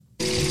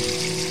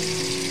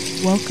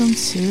Welcome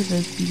to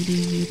the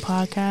BDU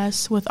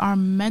podcast with our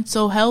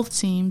mental health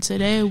team.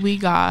 Today we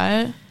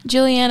got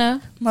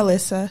Juliana,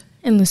 Melissa,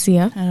 and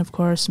Lucia. And of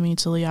course me,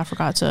 Talia. I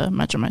forgot to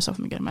mention myself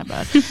in the beginning, my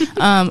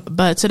bad.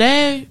 But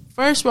today,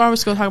 first we're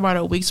always going to talk about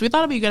our weeks. We thought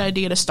it'd be a good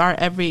idea to start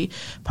every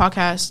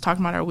podcast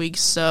talking about our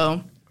weeks,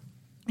 so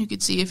you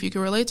could see if you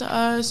could relate to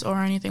us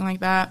or anything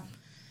like that.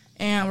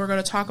 And we're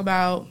going to talk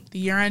about the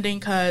year ending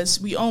because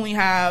we only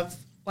have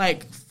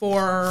like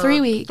 3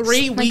 weeks.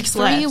 3 weeks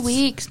left. 3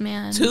 weeks,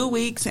 man. 2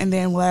 weeks, and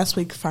then last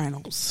week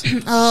finals.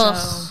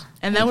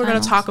 And then we're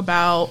going to talk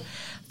about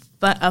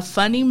a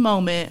funny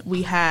moment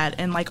we had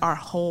in like our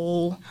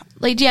whole,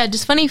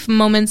 just funny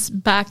moments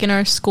back in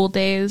our school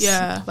days.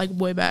 Yeah, like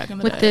way back in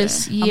the with day.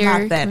 this year.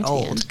 I'm not that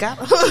old.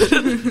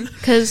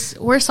 Because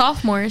we're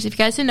sophomores. If you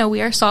guys didn't know,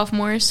 we are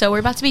sophomores. So we're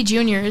about to be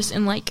juniors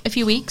in like a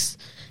few weeks.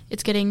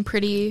 It's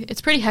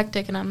pretty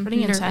hectic, and I'm pretty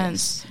nervous.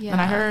 Intense. Yeah.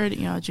 And I heard,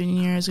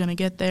 junior year is going to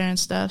get there and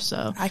stuff,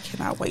 so. I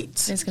cannot wait.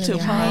 It's going to be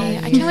high.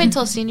 I can't wait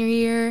until senior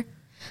year.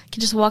 I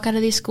can just walk out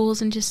of these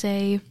schools and just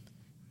say,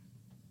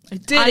 I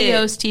did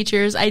adios,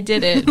 teachers. I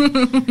did it.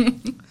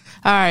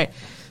 All right.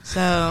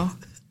 So,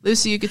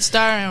 Lucy, you could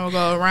start, and we'll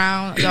go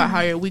around about how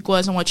your week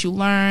was and what you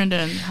learned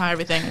and how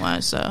everything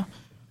was, so.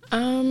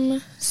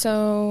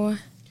 So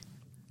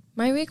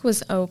my week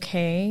was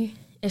okay.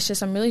 It's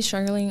just I'm really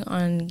struggling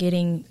on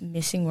getting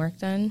missing work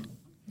done.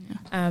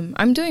 Yeah.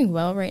 I'm doing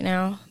well right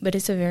now, but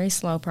it's a very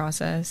slow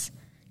process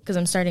because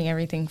I'm starting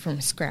everything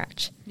from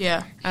scratch.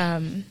 Yeah.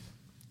 And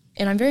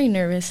I'm very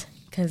nervous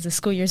because the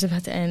school year is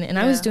about to end. And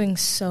I was doing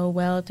so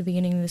well at the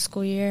beginning of the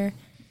school year,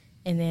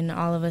 and then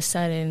all of a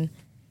sudden,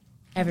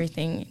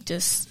 everything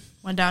just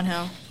went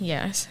downhill.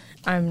 Yes.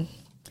 I'm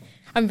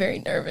very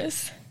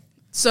nervous.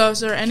 So is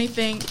there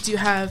anything, do you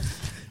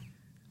have...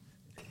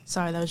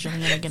 Sorry, that was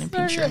Juliana getting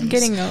pink I'm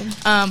getting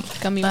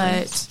gummy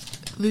worms.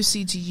 But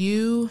Lucy,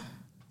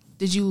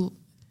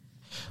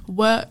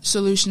 what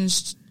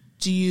solutions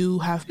do you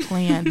have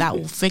planned that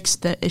will fix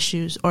the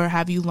issues, or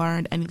have you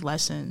learned any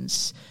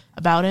lessons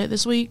about it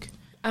this week?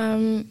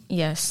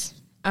 Yes.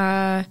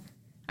 I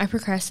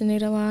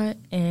procrastinate a lot,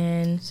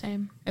 and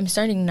Same. I'm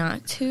starting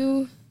not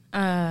to.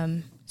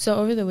 So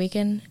over the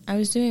weekend, I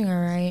was doing all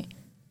right,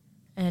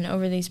 and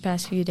over these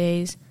past few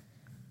days,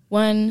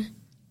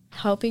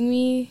 helping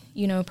me,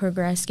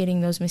 progress, getting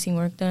those missing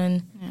work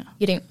done,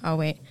 getting all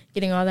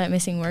that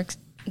missing work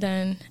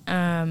done.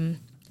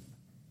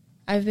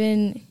 I've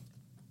been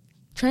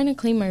trying to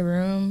clean my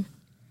room,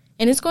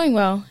 and it's going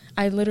well.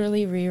 I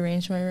literally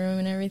rearranged my room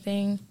and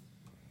everything,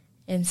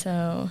 and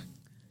so...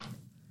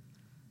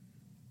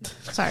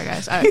 Sorry,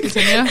 guys. All right,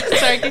 continue.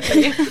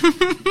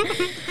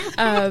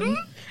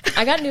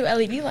 I got new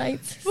LED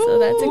lights, so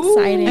that's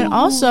exciting. And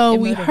also,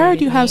 we heard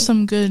you have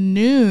some good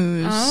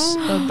news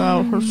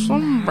about her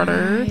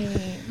somebody.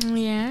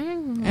 Yeah.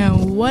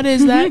 And what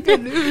is that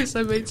good news?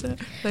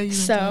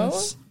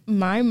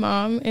 My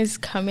mom is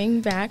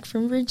coming back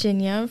from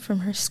Virginia from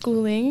her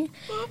schooling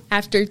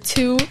after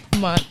 2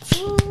 months.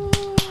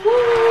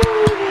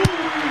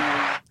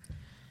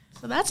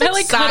 So that's that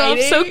exciting. Cut off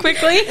so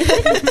quickly.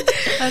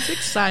 That's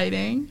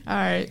exciting. All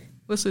right,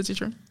 let's do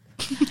teacher.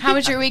 How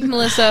was your week,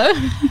 Melissa?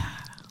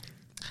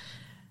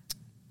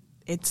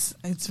 It's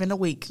been a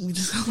week.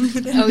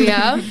 Oh,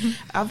 yeah?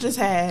 I've just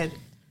had,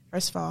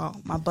 first of all,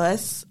 my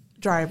bus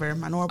driver,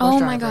 my normal bus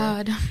driver. Oh, my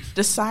God.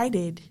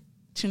 Decided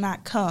to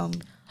not come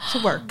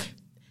to work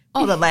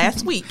for the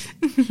last week.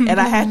 And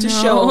I had to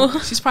show.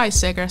 She's probably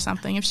sick or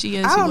something. If she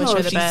is, I don't wish know her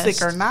if the she's best.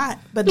 sick or not.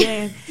 But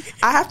then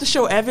I have to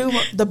show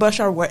the bus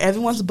driver where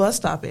everyone's bus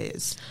stop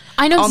is.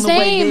 I know, on same. The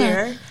way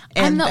there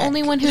I'm the back.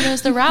 only one who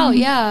knows the route,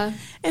 yeah.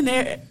 And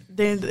then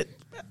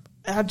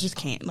I just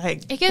can't.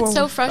 It gets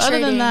so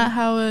frustrating. Other than that,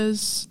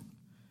 has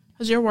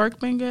your work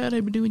been good? Have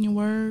you been doing your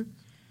work?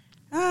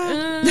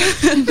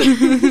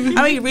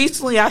 I mean,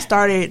 recently I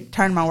started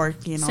turning my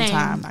work in on Same.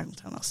 time. I'm not going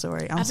to tell no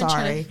story. I'm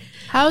sorry.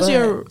 How's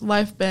your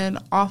life been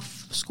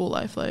off school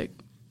life? Like,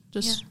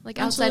 just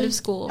outside of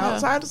school.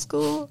 Outside of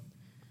school,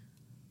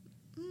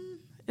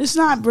 it's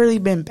not really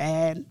been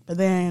bad. But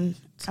then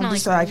I'm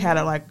just had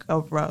a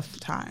rough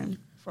time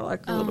for a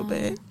little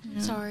bit.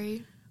 Yeah.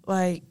 Sorry.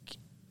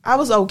 I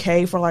was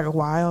okay for a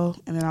while,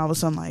 and then all of a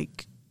sudden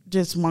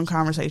just one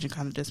conversation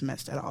kind of just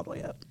messed it all the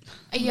way up.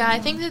 Yeah, I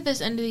think that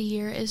this end of the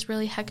year is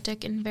really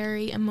hectic and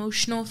very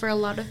emotional for a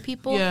lot of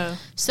people. Yeah.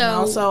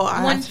 So I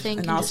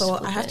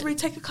have to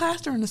retake a class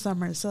during the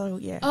summer. So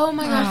yeah. Oh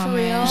my God, for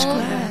real?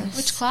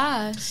 Which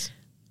class?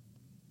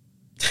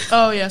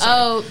 Oh yeah. Sorry.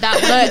 Oh,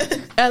 that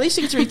one. But at least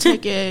you get to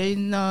retake it.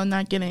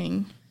 Not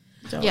getting.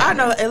 Yeah, I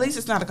know. At least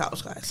it's not a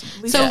college class.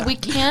 So we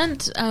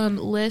can't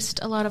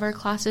list a lot of our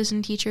classes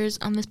and teachers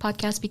on this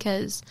podcast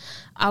because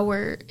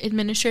our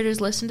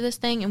administrators listen to this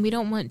thing, and we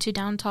don't want to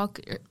down talk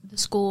the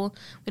school.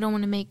 We don't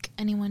want to make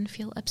anyone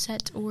feel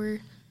upset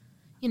or,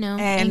 and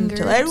angered.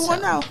 to let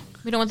everyone know,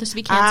 we don't want this to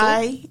be canceled.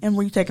 I am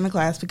retaking the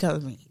class because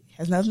of me. It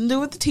has nothing to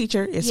do with the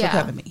teacher. It's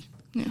because of me.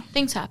 Yeah.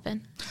 Things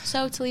happen.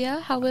 So, Talia,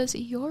 how was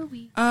your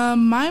week?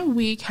 My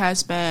week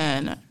has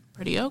been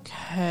pretty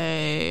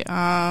okay.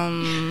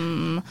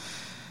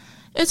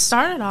 It's It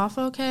started off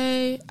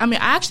okay. I mean,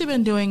 I actually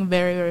been doing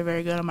very, very,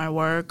 very good on my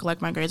work.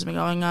 Like, my grades have been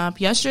going up.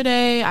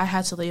 Yesterday, I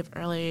had to leave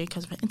early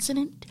because of an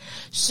incident.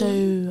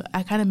 So,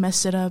 I kind of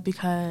messed it up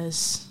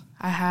because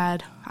I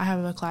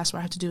have a class where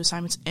I have to do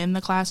assignments in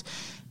the class.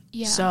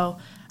 Yeah. So,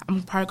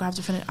 I'm probably going to have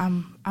to finish.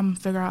 I'm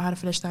figuring out how to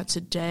finish that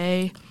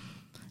today.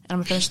 And I'm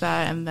going to finish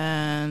that, and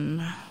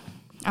then,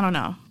 I don't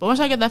know. But once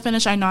I get that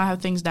finished, I know I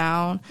have things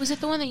down. Was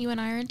it the one that you and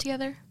I are in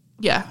together?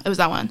 Yeah, it was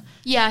that one.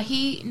 Yeah,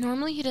 he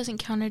doesn't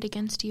count it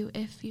against you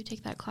if you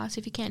take that class.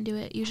 If you can't do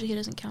it, usually he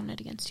doesn't count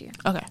it against you.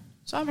 Okay.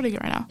 So I'm pretty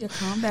good right now. Yeah,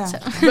 calm down. So,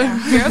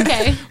 you're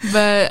okay.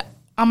 But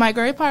on my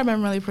grade part, I've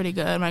been really pretty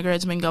good. My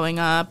grades have been going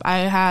up. I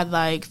had,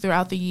 like,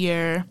 throughout the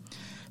year,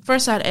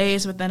 first I had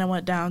A's, but then I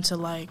went down to,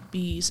 like,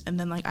 B's. And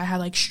then, like, I had,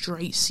 like,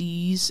 straight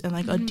C's and,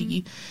 like, a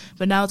D.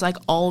 But now it's, like,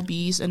 all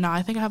B's. And now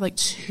I think I have, like,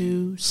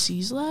 2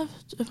 C's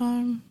left, if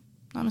I'm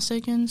not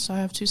mistaken. So I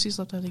have 2 C's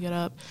left I have to get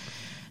up.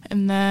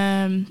 And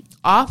then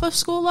off of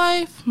school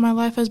life, my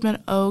life has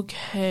been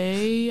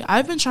okay.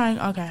 I've been trying,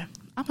 okay,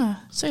 I'm going to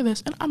say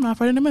this, and I'm not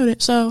afraid to admit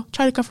it, so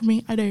try to comfort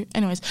me. I do.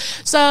 Anyways,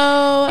 so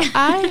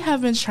I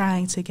have been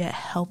trying to get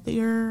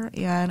healthier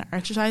and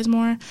exercise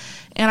more.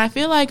 And I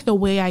feel like the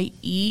way I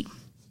eat,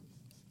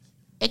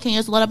 it can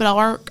use a little bit of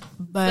work,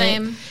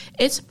 but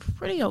it's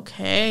pretty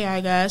okay, I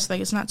guess.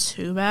 Like, it's not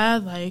too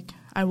bad. Like,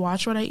 I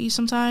watch what I eat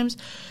sometimes.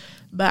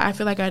 But I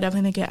feel like I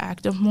definitely need to get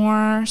active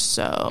more,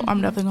 so I'm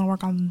definitely going to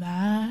work on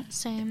that.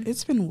 Same.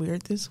 It's been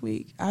weird this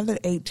week. I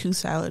ate 2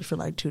 salads for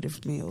like 2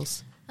 different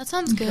meals. That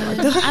sounds good.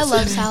 I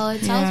love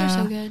salads. Salads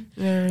are so good.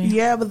 Very.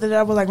 Yeah, but then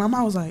I was like, my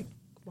mom was like,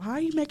 why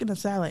are you making a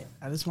salad?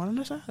 I just wanted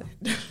a salad.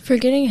 For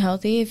getting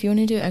healthy, if you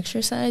want to do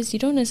exercise, you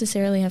don't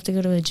necessarily have to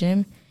go to a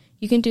gym.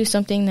 You can do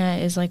something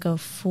that is like a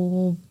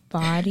full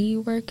body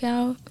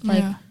workout,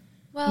 like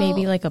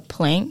maybe like a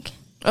plank.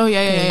 Oh,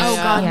 yeah. Oh,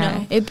 God, Yeah,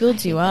 no. it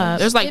builds you up.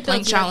 There's, like, It plank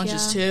builds you up,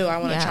 challenges, too, I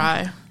want to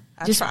try.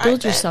 Just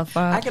build yourself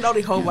up. I can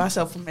only hold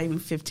myself for maybe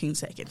 15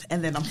 seconds,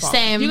 and then I'm falling.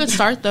 Same. You can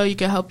start, though. You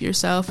can help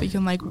yourself. You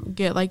can, like,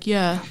 get, like,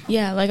 Yeah,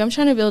 like, I'm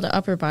trying to build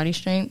upper body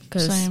strength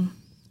because,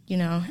 you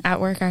know, at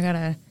work I got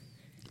to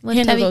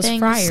handle heavy those things.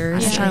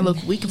 fryers. I'm trying to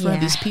look weak in front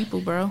of these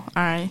people, bro. All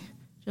right.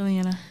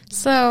 Juliana.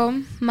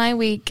 So, my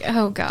week,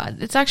 oh, God.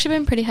 It's actually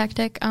been pretty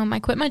hectic. I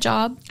quit my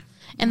job,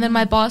 and then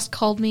my boss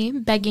called me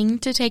begging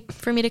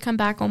for me to come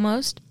back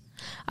almost.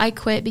 I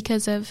quit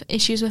because of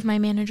issues with my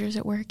managers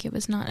at work. It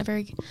was not a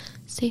very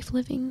safe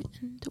living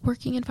and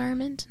working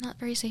environment. Not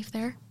very safe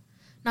there.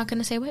 Not going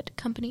to say what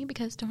company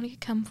because don't want to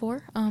get come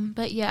for.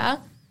 But yeah.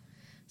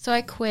 So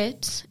I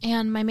quit,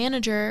 and my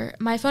manager,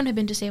 my phone had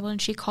been disabled,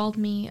 and she called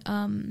me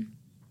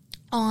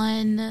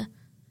on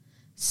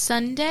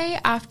Sunday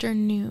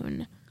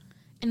afternoon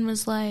and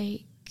was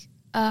like,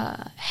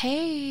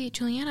 hey,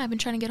 Juliana, I've been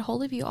trying to get a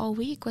hold of you all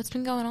week. What's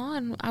been going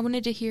on? I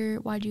wanted to hear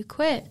why'd you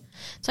quit.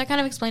 So I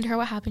kind of explained to her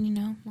what happened, you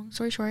know. Long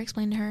story short, I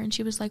explained to her, and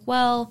she was like,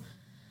 well,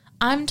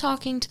 I'm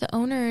talking to the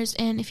owners,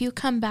 and if you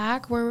come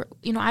back, I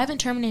haven't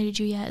terminated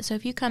you yet, so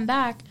if you come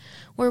back,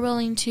 we're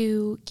willing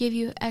to give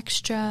you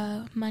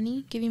extra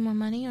money, give you more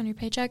money on your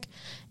paycheck,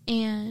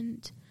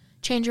 and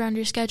change around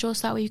your schedule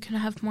so that way you can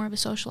have more of a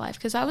social life.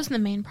 Because that was the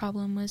main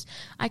problem, was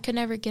I could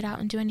never get out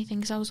and do anything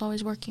because I was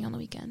always working on the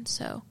weekends,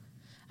 so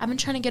I've been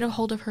trying to get a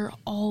hold of her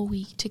all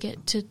week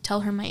to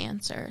tell her my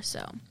answer.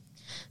 So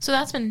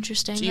that's been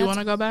interesting. Do you want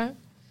to go back?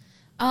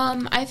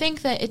 I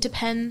think that it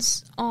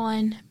depends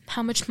on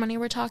how much money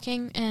we're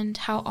talking and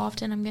how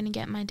often I'm going to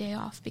get my day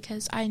off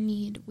because I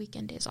need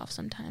weekend days off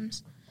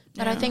sometimes.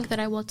 But I think that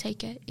I will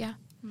take it. Yeah.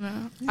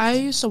 I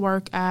used to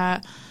work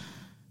at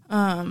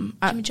Jimmy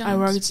John's? I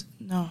worked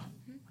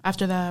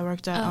after that I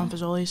worked at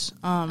Fazoli's.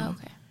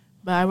 Okay.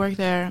 But I worked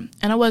there,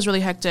 and it was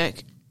really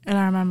hectic. And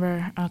I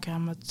remember, okay,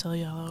 I'm going to tell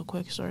you a little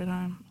quick story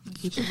time.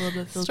 Keep it a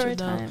little bit filtered,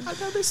 though. I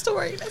know this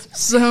story.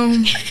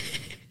 So,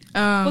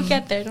 we'll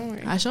get there, don't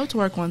worry. I showed up to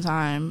work one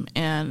time,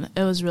 and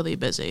it was really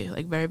busy,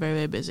 like very, very,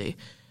 very busy.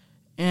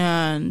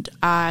 And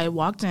I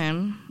walked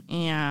in,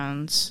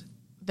 and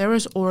there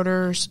was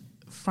orders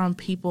from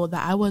people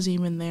that I wasn't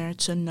even there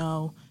to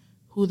know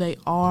who they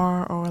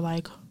are or,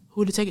 like,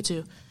 who to take it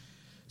to.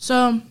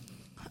 So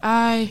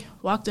I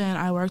walked in,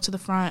 I worked to the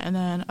front, and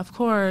then, of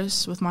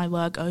course, with my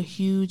luck, a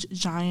huge,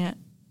 giant,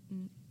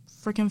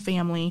 freaking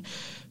family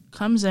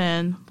comes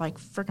in, like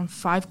freaking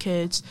 5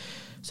 kids.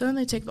 So then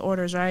they take the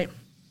orders, right?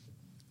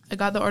 I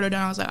got the order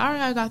down. I was like, all right,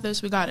 I got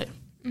this. We got it.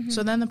 Mm-hmm.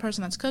 So then the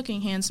person that's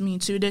cooking hands me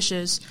 2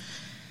 dishes.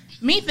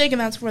 Me thinking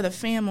that's for the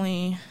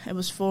family, it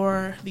was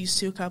for these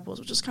 2 couples,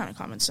 which is kind of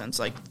common sense.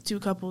 Like, 2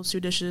 couples, 2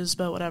 dishes,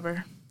 but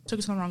whatever. Took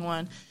it to the wrong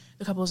one.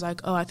 The couple was like,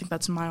 oh, I think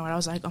that's my order. I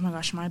was like, oh, my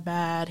gosh, my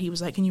bad. He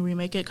was like, can you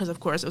remake it? Because, of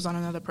course, it was on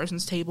another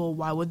person's table.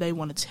 Why would they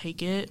want to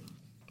take it?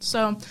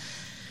 So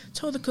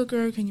told the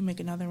cooker, can you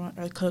make another one?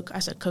 Or the cook. I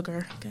said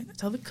cooker. Okay,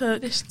 tell the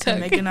cook to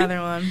make another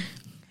one.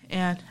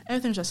 And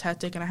everything was just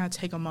hectic, and I had to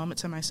take a moment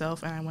to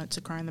myself, and I went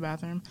to cry in the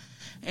bathroom.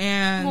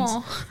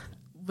 And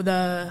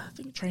the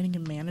training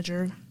and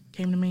manager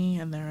came to me,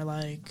 and they're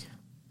like,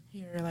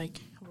 here, like,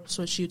 we'll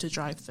switch you to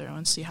drive-thru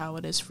and see how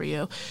it is for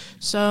you.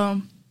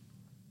 So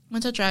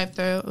went to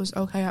drive-thru. It was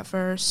okay at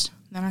first.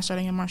 Then I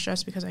started getting more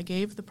stressed because I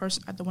gave the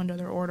person at the window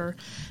their order.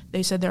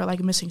 They said they're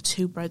like missing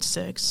 2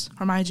 breadsticks.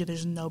 Remind you,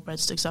 there's no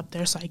breadsticks up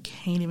there, so I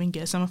can't even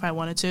get some if I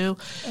wanted to.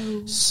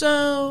 Oh.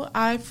 So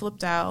I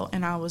flipped out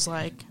and I was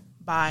like,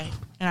 bye.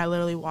 And I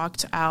literally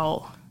walked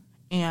out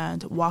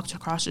and walked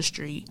across the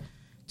street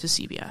to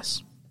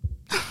CVS.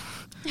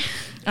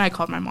 And I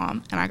called my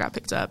mom, and I got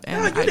picked up.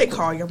 And you didn't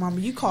call your mama.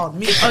 You called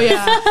me. Oh,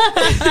 yeah.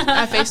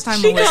 I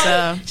FaceTimed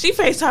Melissa. She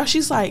FaceTimed.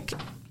 She's like,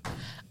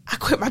 I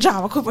quit my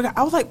job.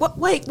 I was like, what?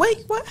 Wait,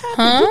 what happened?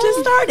 Huh? You just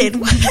started.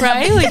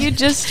 Right? Like, you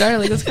just started.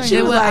 Like, what's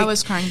going on? I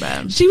was crying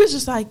bad. She was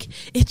just like,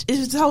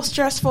 it's so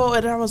stressful.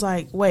 And I was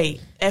like,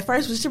 wait. At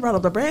first, when she brought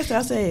up the breadsticks,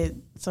 I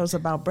said, so it's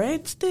about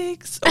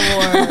breadsticks? Or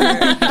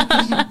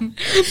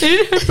they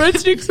didn't have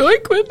breadsticks, so I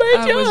quit my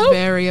job. I was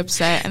very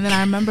upset. And then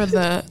I remember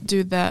the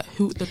dude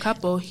the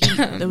couple,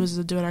 there was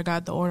the dude I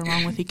got the order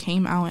wrong with. He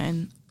came out,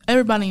 and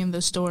everybody in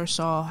the store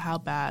saw how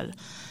bad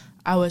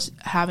I was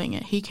having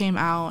it. He came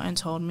out and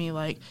told me,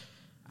 like,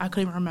 I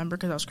couldn't even remember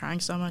because I was crying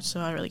so much,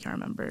 so I really can't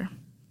remember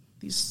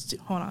these.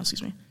 Hold on,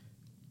 excuse me.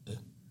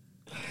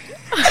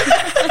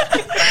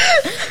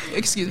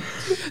 Excuse me.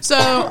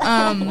 So,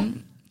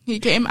 he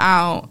came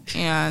out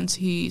and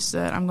he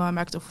said, I'm going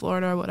back to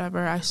Florida or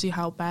whatever. I see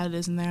how bad it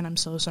is in there, and I'm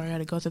so sorry I had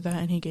to go through that.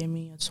 And he gave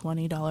me a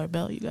 $20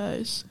 bill, you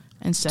guys,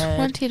 and said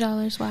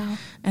 $20. Wow.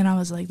 And I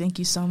was like, thank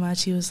you so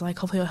much. He was like,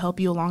 hopefully he'll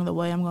help you along the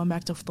way. I'm going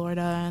back to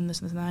Florida and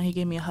this and that. He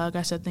gave me a hug.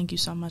 I said, thank you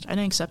so much. I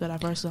didn't accept it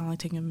at first. I don't like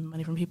taking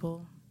money from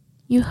people.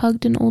 You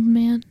hugged an old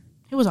man?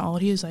 He wasn't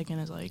old. He was like in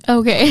his like.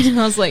 Okay.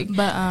 I was like,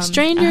 but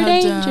stranger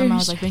danger. I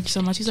was like, thank you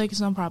so much. He's like, it's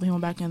no problem. He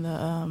went back in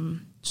the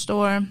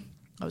store.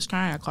 I was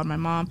crying. I called my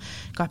mom,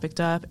 got picked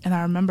up, and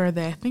I remember I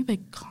think they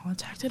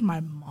contacted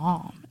my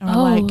mom and were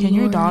like, can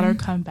your daughter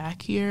come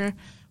back here?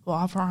 We'll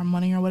offer her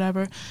money or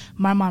whatever.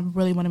 My mom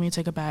really wanted me to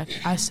take it back.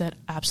 I said,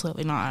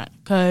 absolutely not.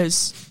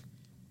 Because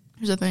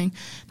here's the thing.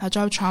 That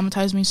job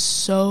traumatized me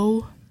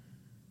so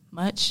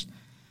much.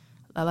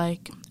 And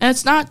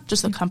it's not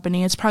just the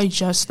company. It's probably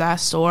just that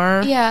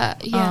store. Yeah.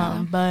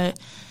 But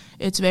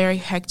it's very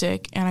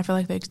hectic, and I feel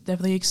like they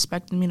definitely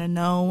expected me to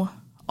know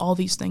all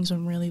these things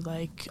when really,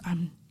 like,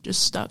 I'm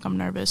just stuck. I'm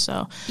nervous.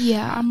 So,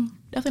 yeah. I'm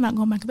definitely not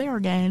going back there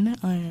again,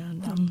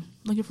 and I'm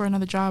looking for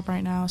another job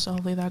right now, so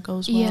hopefully that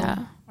goes well.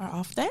 Yeah.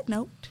 Off that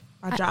note,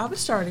 my job is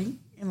starting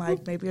in,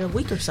 like, maybe a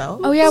week or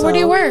so. Oh, yeah. So, where do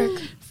you work?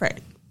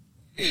 Freddy's.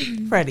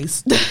 Yeah,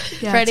 Freddy's?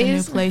 It's a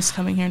new place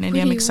coming here in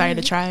India. I'm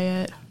excited to try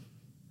it.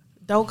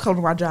 Don't come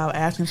to my job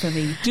asking for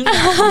me. Do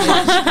not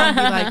come and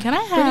be like, can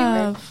I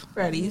have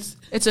Freddy's?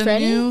 It's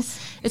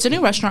a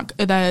new restaurant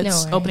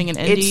that's opening in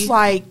Indy. It's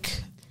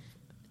like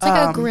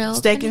a grill,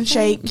 Steak and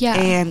Shake,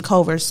 and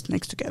Culver's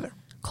mixed together.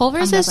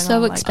 Culver's is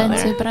so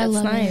expensive, but I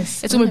love it.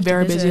 It's gonna be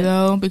very busy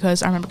though,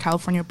 because I remember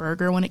California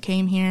Burger when it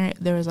came here.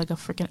 There was like a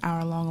freaking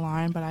hour-long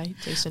line, but I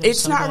tasted it.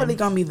 It's not really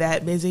gonna be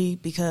that busy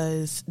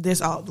because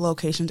there's all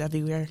locations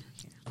everywhere.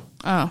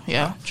 Oh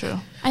yeah, true.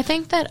 I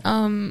think that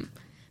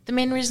the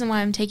main reason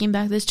why I'm taking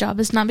back this job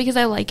is not because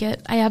I like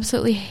it. I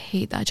absolutely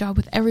hate that job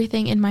with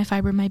everything in my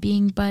fiber of my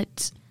being,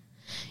 but,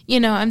 you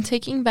know, I'm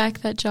taking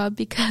back that job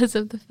because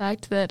of the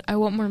fact that I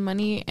want more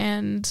money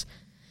and,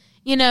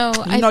 you know...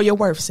 You know your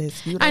worth,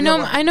 sis. I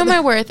know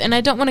my worth, and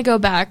I don't want to go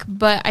back,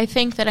 but I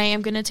think that I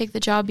am going to take the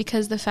job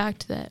because the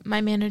fact that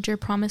my manager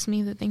promised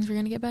me that things were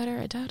going to get better.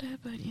 I doubt it,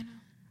 but, you know.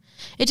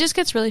 It just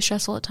gets really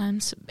stressful at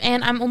times.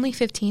 And I'm only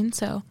 15,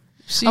 so...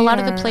 a lot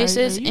of the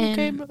places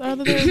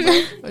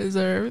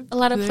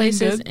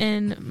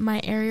in my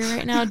area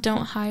right now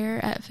don't hire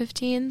at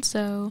 15,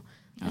 so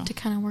I have to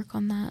kind of work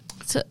on that.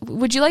 So,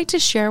 would you like to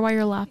share why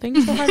you're laughing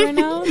so hard right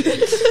now?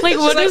 Like,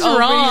 what is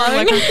wrong?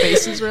 Like, her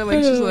faces were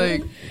like, she's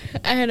like,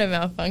 I had a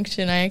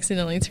malfunction. I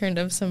accidentally turned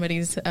up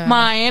somebody's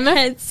mine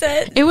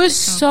headset. It was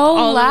so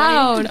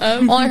loud.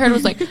 All I heard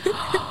was like,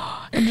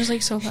 and just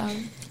like so loud.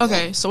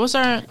 Okay, so what's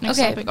our next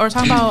topic? We're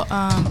talking about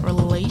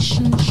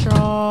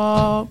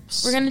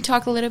relationships. We're going to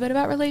talk a little bit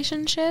about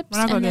relationships. We're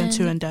not going to get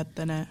too in depth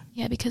in it.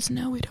 Yeah, because we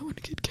don't want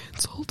to get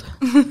canceled.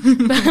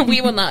 But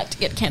we will not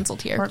get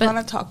canceled here. We're going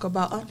to talk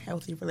about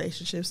unhealthy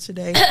relationships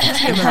today.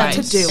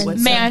 To deal with.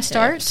 May I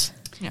start?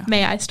 Yeah.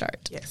 May I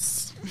start?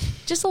 Yes.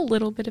 Just a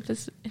little bit of a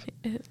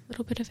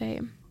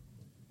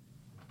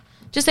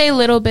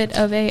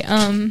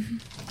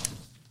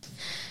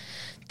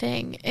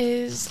thing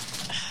is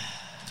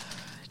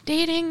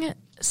dating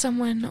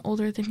someone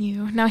older than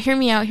you. Now, hear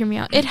me out.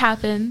 It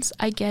happens.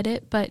 I get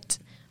it, but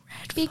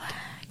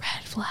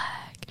red flag.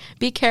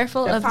 Be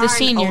careful of the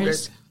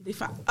seniors.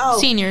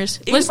 Seniors.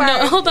 Listen,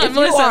 hold on,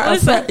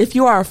 Melissa. If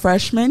you are a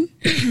freshman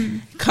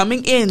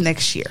coming in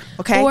next year,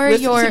 okay? Or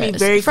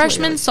your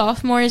freshmen,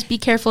 sophomores, be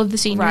careful of the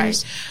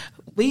seniors.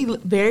 Right. Be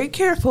very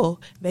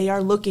careful. They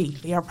are looking.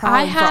 They are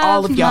prying for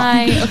all of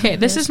y'all. Okay,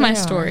 this is my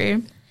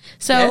story.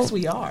 So yes,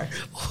 we are.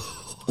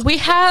 We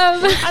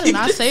have... I did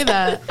not say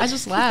that. I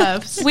just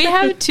laughed. We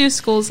have 2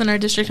 schools in our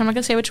district. I'm not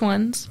going to say which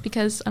ones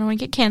because I don't want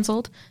to get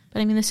canceled.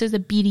 But I mean, this is a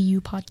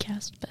BDU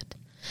podcast. But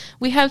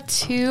we have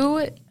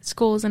 2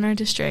 schools in our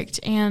district.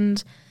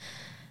 And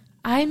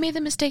I made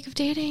the mistake of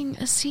dating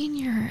a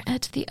senior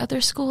at the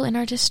other school in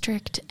our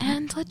district,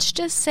 and let's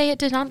just say it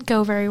did not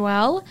go very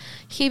well.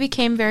 He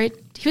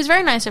was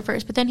very nice at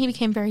first, but then he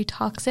became very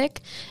toxic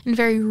and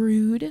very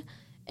rude,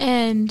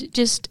 and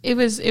just it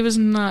was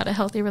not a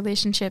healthy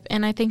relationship.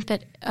 And I think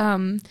that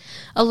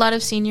a lot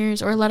of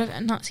seniors, or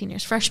not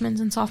seniors,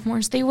 freshmen and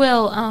sophomores, they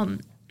will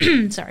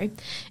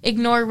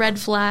ignore red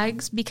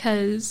flags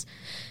because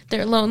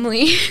they're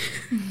lonely.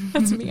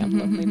 That's me, I'm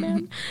lonely,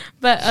 man.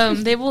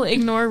 But they will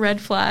ignore red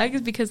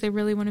flags because they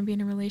really want to be in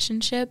a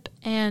relationship.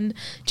 And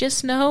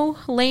just know,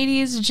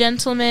 ladies,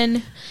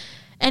 gentlemen,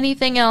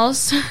 anything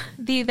else,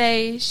 the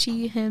they,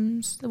 she,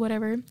 hims,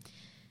 whatever,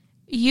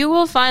 you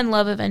will find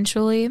love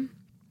eventually.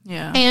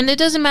 Yeah. And it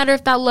doesn't matter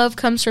if that love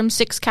comes from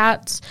 6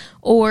 cats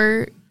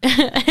or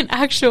an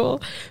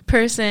actual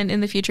person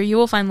in the future. You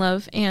will find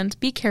love, and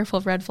be careful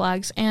of red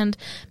flags. And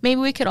maybe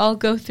we could all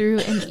go through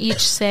and each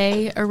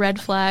say a red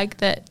flag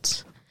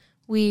that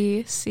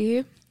we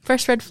see.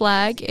 First red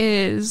flag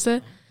is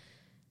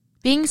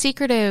being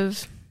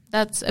secretive.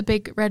 That's a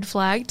big red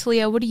flag.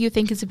 Talia, what do you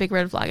think is a big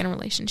red flag in a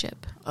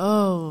relationship?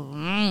 Oh,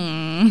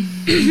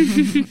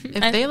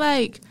 if they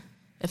like,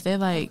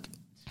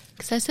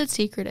 because I said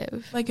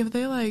secretive. like if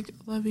they like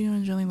love you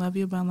and genuinely love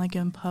you, but like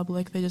in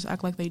public they just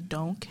act like they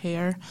don't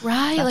care.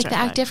 Right, That's like red they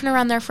act flag. different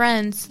around their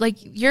friends. Like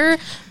your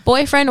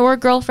boyfriend or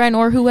girlfriend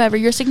or whoever,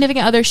 your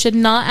significant other should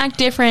not act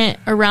different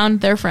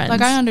around their friends.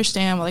 Like I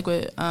understand, like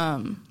with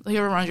like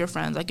you're around your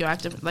friends, like you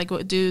act different. Like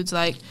with dudes,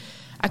 like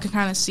I can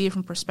kind of see it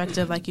from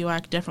perspective, like you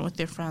act different with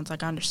your friends.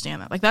 Like I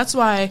understand that. Like that's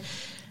why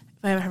if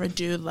I ever have a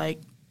dude like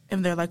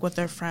and they're like with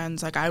their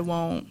friends, like I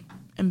won't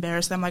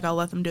embarrass them. Like I'll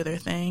let them do their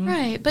thing.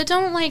 Right, but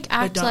don't like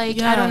act like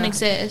yeah. I don't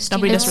exist. Don't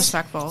you be know?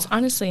 disrespectful. It's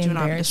honestly Do not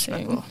be embarrassing.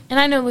 disrespectful. And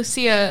I know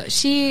Lucia,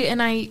 she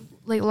and I,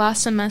 like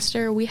last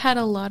semester, we had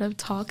a lot of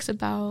talks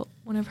about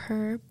one of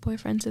her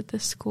boyfriends at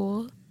this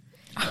school.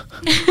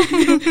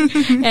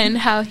 And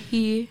how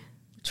he...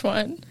 Which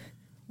one?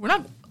 We're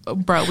not,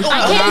 bro. We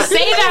I can't say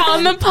that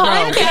on the Not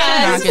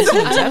podcast. get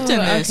too depth in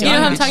okay. this. You know Y'all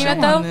who I'm get talking so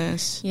about, on though?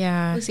 this.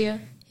 Yeah. Lucia.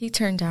 He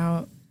turned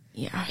out.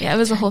 Yeah. Yeah, it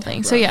was a whole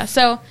thing. So yeah,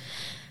 so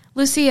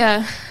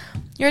Lucia,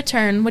 your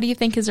turn. What do you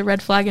think is a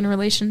red flag in a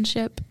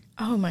relationship?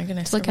 Oh my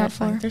goodness. Look a red out for.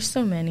 flag. There's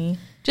so many.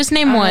 Just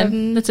name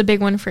one that's a big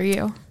one for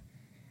you.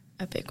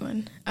 A big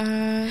one.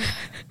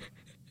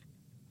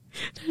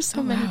 There's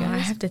so many, wow, guys. I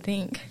have to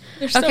think.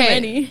 There's so Okay,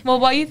 many. well,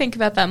 while you think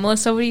about that,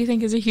 Melissa, what do you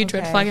think is a huge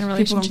red flag in a People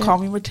relationship? gonna call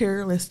me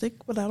materialistic,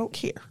 but I don't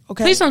care.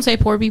 Okay. Please don't say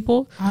poor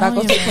people. I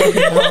don't even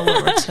know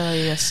what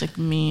materialistic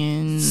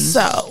means.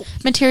 So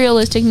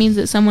Materialistic means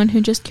that someone who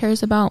just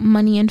cares about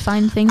money and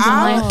fine things in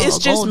life. it's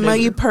just gold me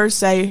digger. per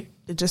se.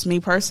 It's just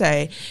me per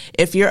se.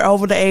 If you're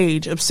over the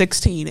age of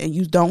 16 and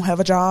you don't have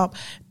a job,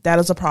 that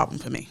is a problem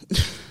for me.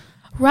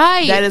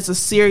 Right. That is a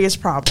serious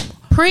problem.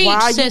 Preach, Why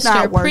are you sister.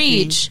 not working?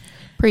 Preach.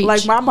 Preach.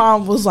 Like my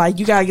mom was like,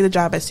 "You gotta get a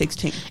job at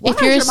 16." Why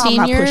if you're a is your mom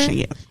not senior, pushing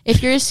you?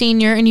 if you're a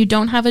senior and you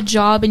don't have a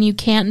job and you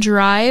can't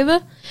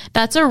drive,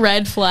 that's a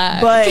red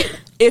flag. But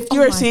if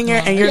you're a my senior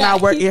God. and you're Yeah,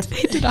 not working,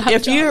 did not have a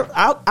if you're,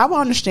 I will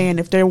understand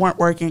if they weren't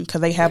working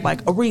because they have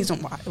like a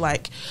reason why,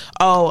 like,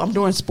 oh, I'm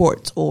doing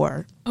sports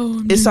or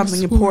it's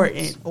something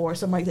important or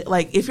something like that.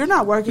 Like if you're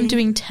not working, I'm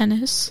doing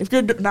tennis. if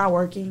you're not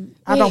working,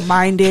 I don't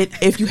mind it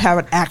if you have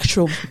an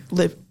actual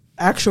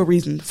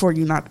reason for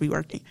you not to be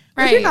working.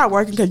 But if Right. you're not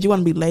working because you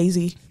want to be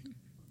lazy,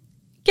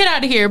 Get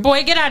out of here,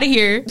 boy. Get out of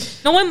here.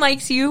 No one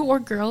likes you or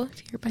girl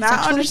if you're bisexual.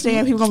 now I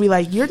understand people gonna be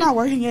like, "You're not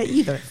working yet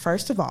either."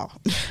 First of all,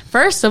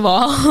 First of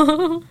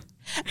all,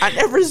 I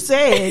never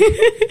said.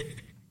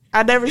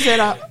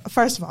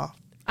 First of all,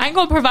 I ain't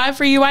gonna provide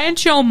for you. I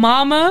ain't your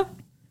mama.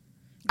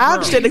 I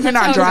understand if you're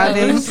not That's how it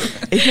driving. goes.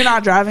 If you're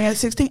not driving at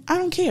 16, I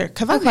don't care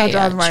because I'm Okay, not yeah,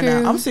 driving right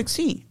true. now. I'm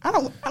 16. I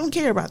don't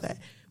care about that.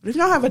 But if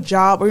you don't have a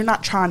job or you're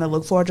not trying to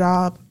look for a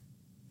job,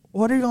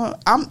 what are you going?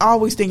 I'm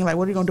always thinking like,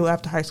 what are you going to do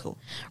after high school?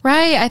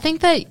 Right. I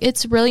think that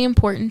it's really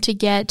important to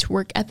get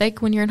work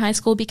ethic when you're in high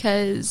school,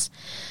 because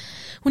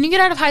when you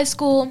get out of high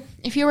school,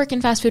 if you work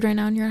in fast food right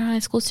now and you're a high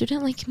school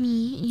student like me,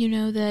 you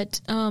know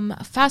that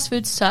fast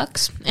food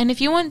sucks. And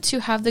if you want to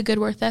have the good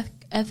work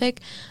ethic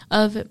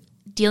of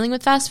dealing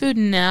with fast food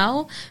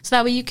now, so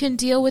that way you can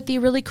deal with the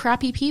really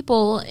crappy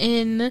people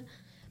in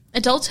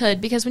adulthood,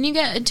 because when you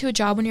get into a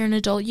job when you're an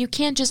adult, you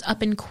can't just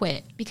up and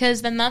quit,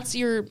 because then that's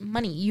your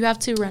money. You have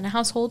to run a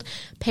household,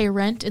 pay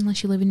rent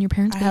unless you live in your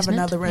parents' I basement.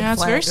 have another red Yeah, it's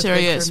flag. very that's big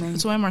serious. for me.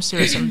 It's way more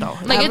serious than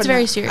adulthood. Like, I have it's very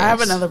ano- serious. I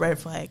have another red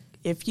flag.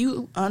 If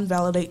you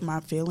unvalidate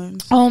my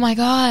feelings, Oh my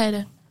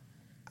god.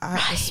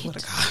 I swear to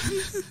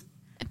God.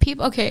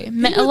 People, okay,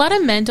 a lot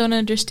of men don't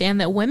understand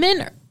that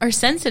women are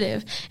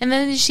sensitive, and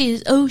then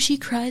she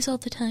cries all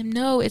the time.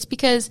 No, it's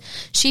because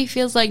she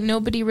feels like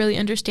nobody really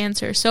understands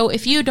her. So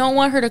if you don't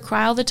want her to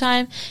cry all the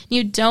time,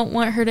 you don't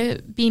want her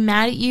to be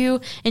mad at you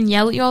and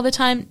yell at you all the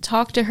time,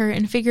 talk to her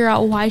and figure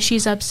out why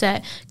she's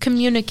upset.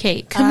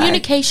 Communicate.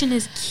 Communication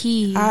is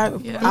key. I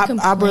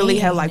really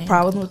have like complain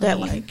problems and with that.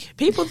 complain. Like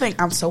people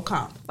think I'm so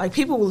calm. Like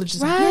people will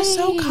just Right. you're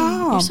so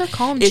calm. You're so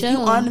calm, If chill. you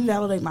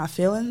unvalidate my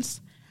feelings,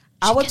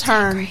 I would gets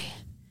turn. angry.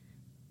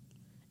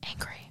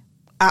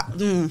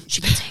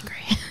 She gets angry.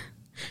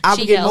 I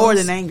She get more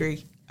yells. than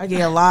angry. I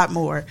get a lot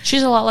more.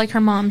 She's a lot like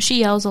her mom. She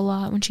yells a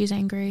lot when she's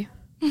angry.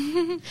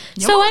 Your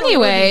So mom really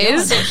be yelling,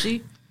 anyways, don't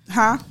she?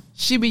 Huh?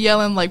 She be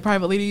yelling like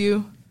privately to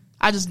you.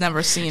 I just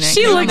never seen it.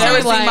 She You looks know?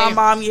 Never like- seen my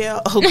mom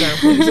yell. Oh, girl,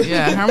 please.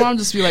 Yeah, her mom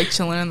just be like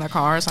chilling in the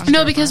car. Or something.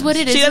 no, because what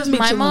it She is doesn't be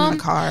my chilling in mom.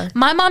 the car.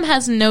 My mom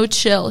has no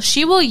chill.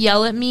 She will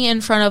yell at me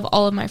in front of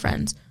all of my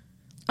friends.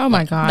 Oh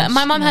my gosh. But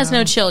my mom has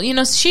no chill. You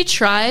know, she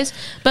tries,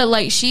 but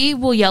like she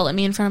will yell at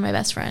me in front of my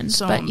best friend.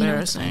 So but, you know,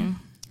 embarrassing.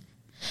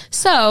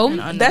 so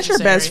That's your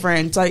best Unnecessary.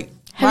 friend. It's like,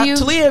 Have you-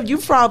 Talia,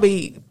 you've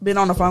probably been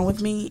on the phone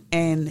with me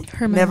and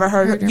Her mom- never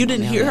heard her. heard her You mom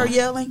didn't yell, hear her yeah.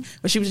 yelling,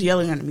 but she was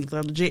yelling at me.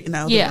 Legit, in the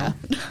other Yeah.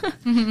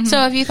 room. So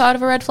have you thought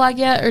of a red flag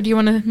yet, or do you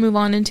want to move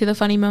on into the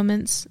funny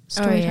moments? Oh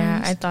Story yeah,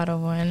 times? I thought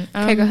of one.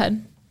 Okay, go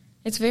ahead.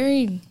 It's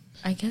very,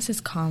 I guess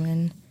it's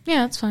common,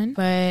 Yeah, that's fine.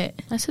 but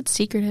I said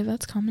secretive.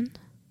 That's common.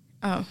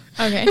 oh,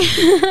 okay.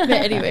 But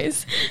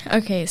anyways,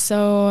 okay.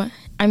 So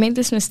I made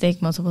this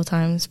mistake multiple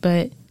times,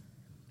 but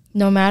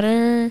no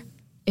matter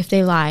if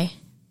they lie,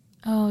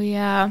 Oh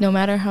yeah. no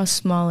matter how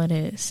small it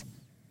is,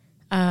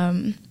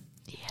 and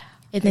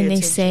Pay then they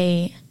attention.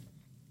 say,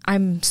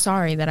 "I'm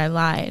sorry that I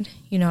lied.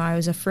 You know, I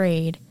was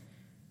afraid."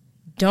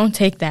 Don't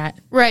take that.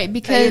 Right,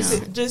 because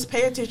Just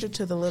pay attention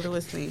to the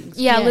littlest things.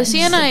 yeah, Yes. Lucy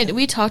and I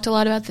we talked a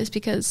lot about this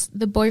because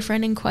the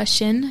boyfriend in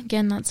question,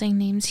 again not saying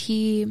names,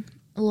 he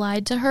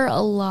lied to her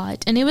a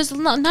lot, and it was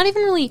not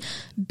even really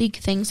big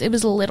things. It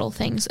was little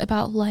things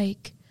about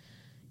like,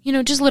 you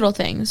know, just little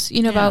things,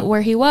 you know, about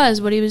where he was,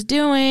 what he was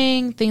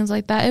doing, things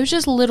like that. It was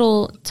just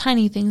little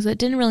tiny things that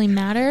didn't really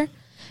matter.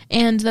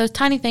 And those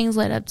tiny things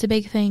led up to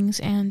big things,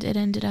 and it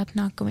ended up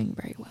not going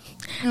very well.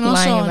 And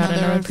also Lying about another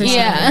another red person flag.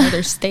 Yeah. in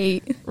another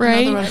state.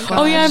 Right? Another red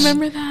Oh, yeah, I flag.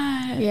 remember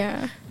that.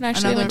 Yeah. And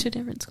actually, I Another- went to a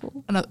different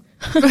school. Another,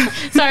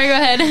 Sorry, go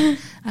ahead.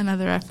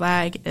 another red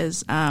flag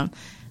is not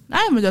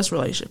even just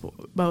relationship,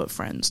 but with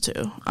friends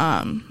too.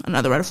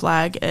 Another red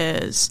flag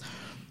is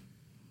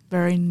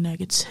very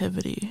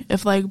negativity.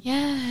 If like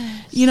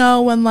Yes. you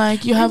know when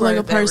like you have like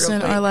a Reword that real person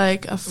quick. or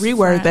like a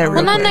Reword that friend-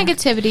 Well, real not quick.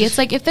 negativity. It's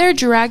like if they're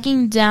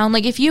dragging down,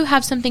 like if you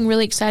have something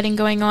really exciting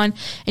going on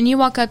and you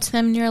walk up to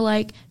them and you're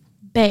like,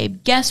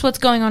 babe, guess what's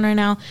going on right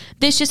now?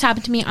 This just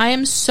happened to me. I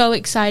am so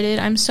excited.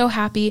 I'm so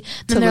happy.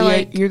 And they're Talia,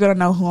 like, you're gonna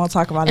know who I'll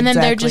talk about. and then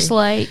exactly. they're just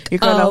like, you're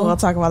gonna know who oh, I'll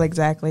talk about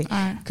exactly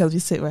Alright. because you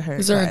sit with her.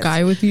 Is there a class.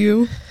 guy with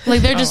you?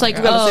 like they're just Oh, like,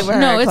 you're gonna sit oh, with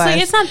her no, in it's like,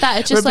 class. it's not that.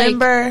 It's just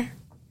Remember,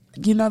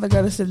 you know they're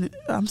gonna sit.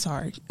 I'm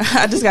sorry,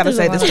 I just gotta There's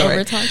say a the lot of story.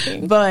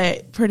 over-talking.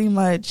 But pretty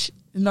much,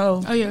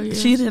 no. Oh, yeah.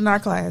 She's in our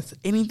class.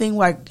 Anything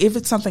like if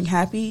it's something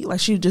happy,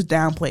 like she just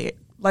downplay it,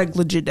 like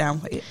legit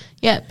downplay it.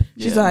 yep.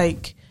 She's Yeah.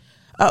 like,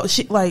 oh,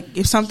 she like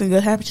if something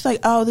good happens, she's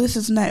like, oh, this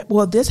is not.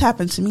 Well, this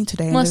happened to me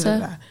today. and Melissa. da,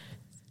 da, da.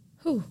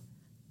 Who?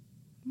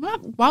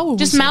 Why would we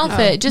Just say mouth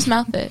that? it. Just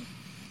mouth it.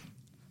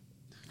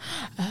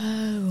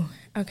 Oh,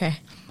 okay.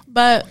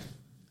 But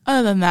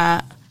other than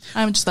that,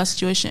 I'm just that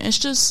situation. It's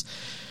just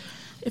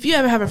if you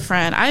ever have a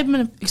friend, I've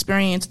been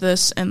experienced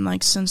this in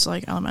like since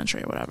like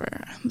elementary or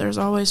whatever. There's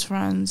always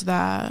friends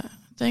that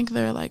think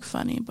they're like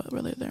funny, but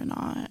really they're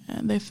not,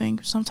 and they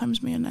think sometimes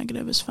being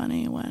negative is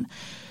funny. When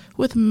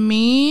with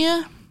me,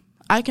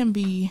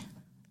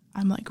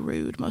 I'm like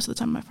rude most of the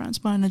time to my friends,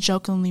 but in a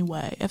jokingly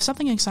way. If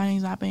something exciting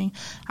is happening,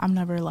 I'm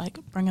never like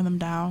bringing them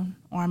down,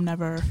 or I'm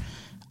never.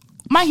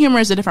 My humor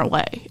is a different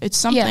way. It's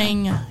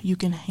something you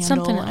can handle,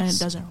 Something and else.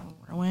 it doesn't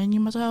ruin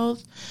your mental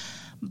health.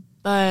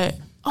 But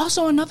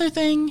also another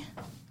thing,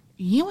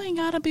 you ain't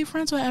gotta be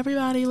friends with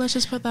everybody. Let's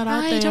just put that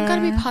out there. Right. Don't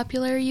gotta be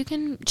popular. You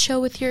can chill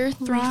with your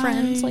three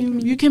friends like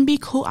me. You can be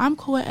cool. I'm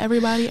cool with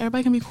everybody.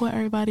 Everybody can be cool with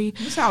everybody.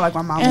 You sound like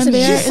my mom. And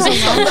there is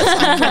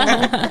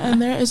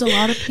and there is a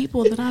lot of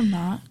people that I'm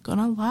not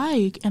gonna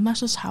like, and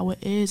that's just how it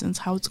is, and it's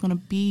how it's gonna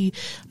be.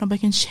 Nobody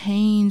can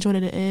change what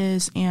it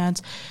is,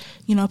 and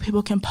you know,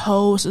 people can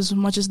post as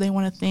much as they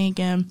want to think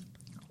and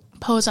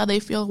post how they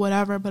feel,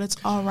 whatever. But it's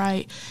all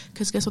right,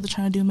 because guess what they're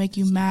trying to do? Make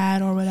you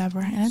mad or whatever,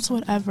 and it's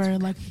whatever.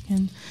 Like you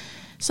can.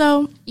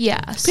 So Yeah.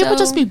 people so-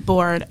 just be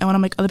bored and want to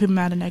make other people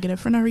mad and negative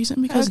for no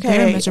reason because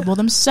they're Okay. miserable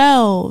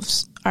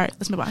themselves. All right,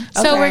 let's move on.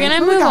 So Okay, we're going to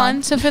moving move on.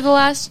 on. So for the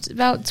last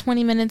about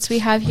 20 minutes we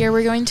have here,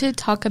 we're going to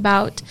talk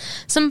about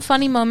some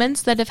funny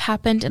moments that have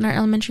happened in our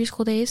elementary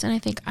school days. And I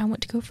think I want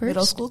to go first.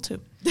 Middle school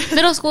too.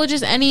 Middle school,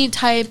 just any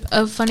type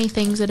of funny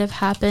things that have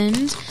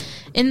happened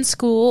in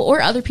school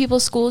or other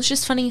people's schools,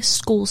 just funny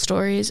school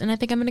stories. And I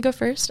think I'm going to go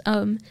first.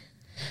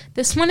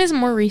 This one is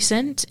more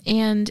recent,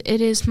 and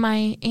it is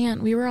my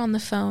aunt. We were on the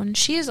phone.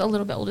 She is a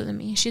little bit older than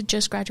me. She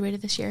just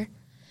graduated this year.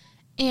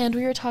 And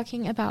we were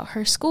talking about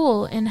her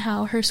school and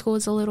how her school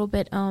is a little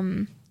bit,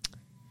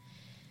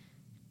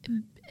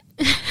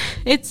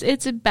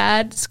 it's a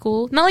bad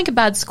school. Not like a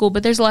bad school,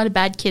 but there's a lot of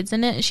bad kids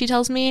in it, she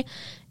tells me.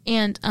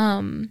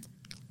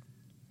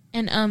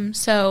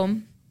 So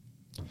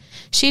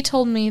she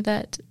told me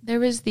that there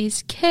was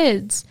these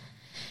kids,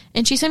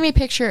 and she sent me a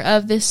picture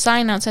of this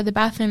sign outside the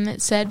bathroom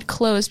that said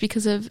closed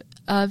because of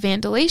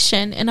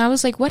vandalization. And I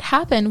was like, what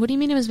happened? What do you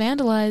mean it was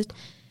vandalized?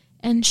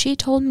 And she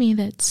told me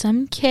that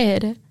some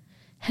kid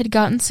had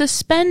gotten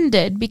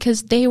suspended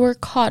because they were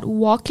caught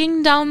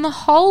walking down the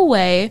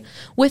hallway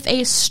with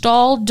a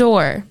stall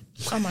door.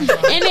 Oh my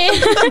God. And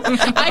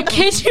I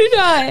kid you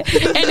not,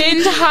 an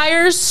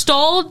entire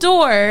stall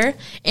door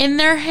in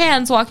their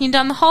hands walking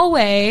down the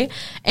hallway.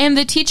 And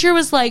the teacher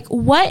was like,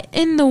 what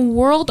in the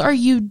world are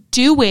you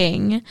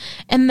doing?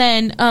 And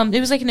then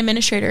it was like an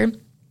administrator.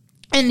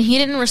 And he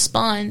didn't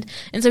respond.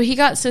 And so he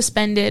got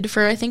suspended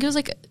for, I think it was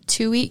like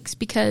 2 weeks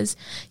because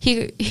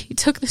he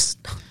took this...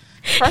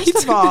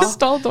 First of all, the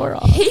stall door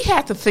off. He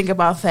had to think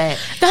about that.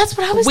 That's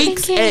what I was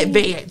weeks thinking.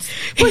 in advance.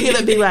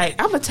 He'd be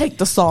like, I'm going to take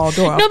the stall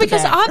door off. No,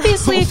 because the back.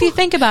 obviously, if you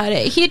think about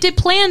it, he did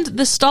plan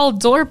the stall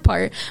door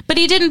part, but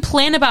he didn't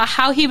plan about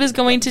how he was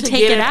going to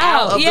take get it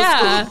out. of the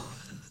Yeah.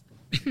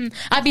 school.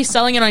 I'd be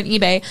selling it on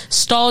eBay.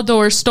 Stall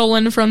door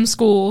stolen from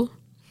school.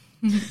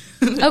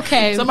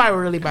 Okay. Somebody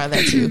would really buy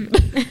that too.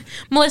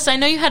 Melissa, I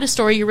know you had a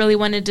story you really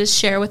wanted to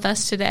share with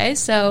us today,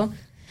 so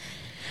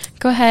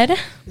go ahead.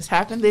 This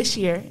happened this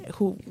year.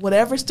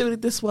 Whatever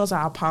student this was,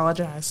 I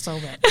apologize so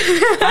bad.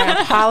 I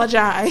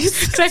apologize.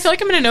 So I feel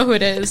like I'm going to know who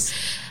it is.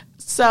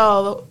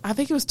 So I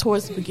think it was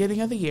towards the beginning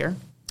of the year.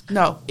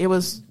 No, it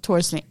was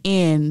towards the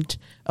end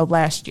of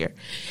last year.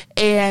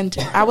 And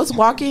I was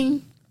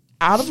walking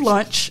out of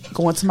lunch,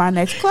 going to my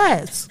next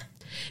class.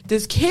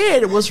 This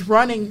kid was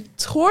running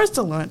towards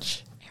the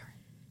lunch.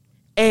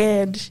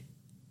 And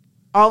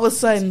all of a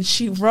sudden,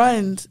 he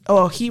runs. I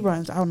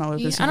don't know. I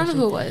don't know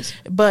who it was.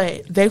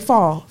 But they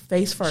fall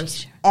face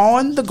first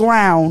on the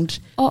ground.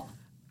 Oh.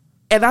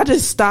 And I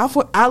just stopped.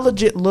 I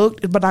legit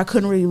looked, but I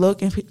couldn't really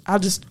look. And I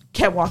just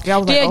kept walking. I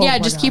was like, oh my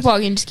just gosh. keep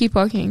walking. Just keep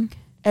walking.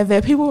 And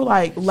then people were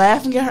like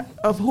laughing at her,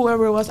 of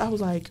whoever it was. I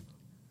was like,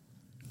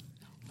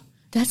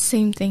 That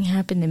same thing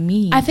happened to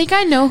me. I think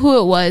I know who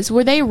it was.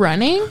 Were they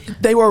running?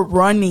 they were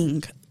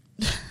running.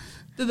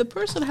 Did the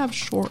person have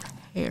short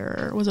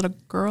hair? Was it a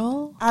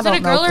girl? I Was it don't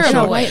a girl know or for a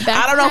sure. boy?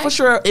 I don't know for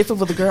sure if it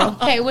was a girl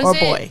Okay, was or it-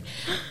 boy.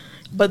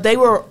 But they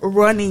were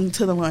running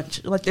to the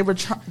lunch. Like they were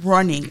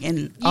running,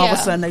 and all of a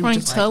Yeah, sudden they were running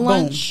just to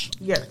like, lunch?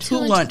 boom. Yeah, to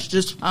lunch.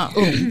 Just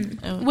boom.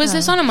 Was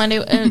this on a Monday,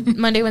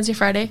 Wednesday,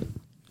 Friday?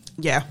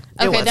 Yeah.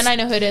 it Okay, was. then I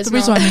know who it is. The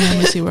reason No. why me and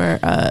Missy were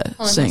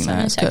on, saying I'm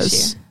gonna that text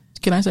because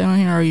can I say it on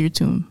here or are you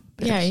too?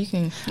 yeah, you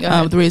can. Go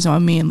ahead. The reason why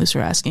me and Lucy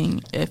were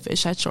asking if it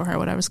had short hair or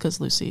whatever is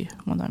because Lucy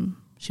one time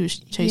she was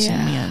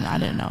chasing me and I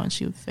didn't know and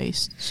she But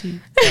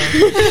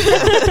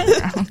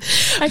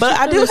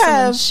I do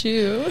have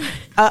shoe.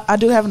 I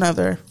do have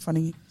another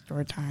funny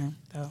story time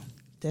though.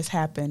 This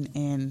happened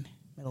in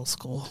middle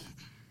school.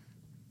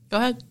 Go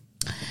ahead.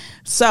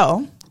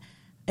 So,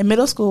 in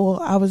middle school,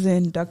 I was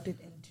inducted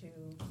into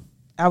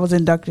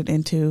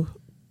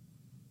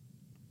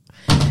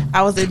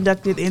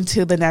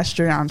the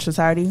National Honor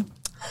Society,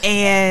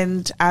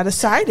 and I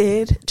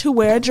decided to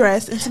wear a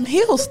dress and some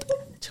heels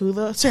to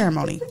the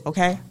ceremony.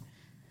 Okay,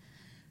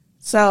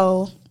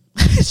 so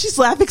she's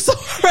laughing so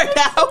hard right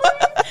now.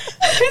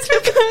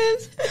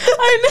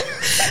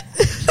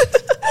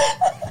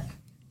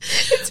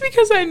 It's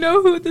because I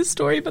know who the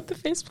story about the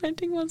face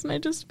planting was, and I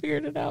just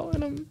figured it out.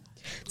 And I'm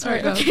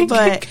sorry. Okay,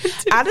 But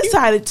I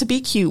decided to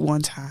be cute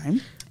one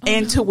time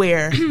and to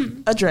wear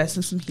a dress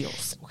and some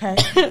heels. Okay.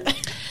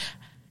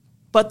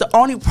 But the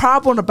only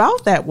problem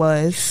about that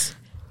was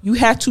you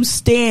had to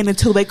stand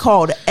until they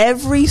called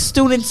every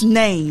student's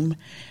name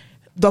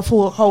the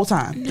whole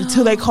time. No.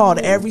 Until they called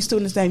every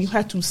student's name, you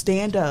had to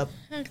stand up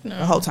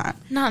the whole time.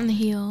 Not in the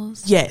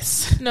heels.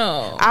 Yes.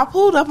 No. I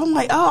pulled up. I'm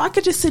like, oh, I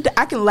could just sit there.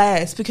 I can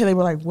last because they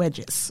were like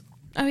wedges.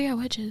 Oh yeah,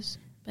 wedges.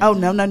 Oh,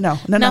 no. No,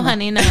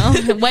 honey, no.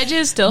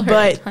 Wedges still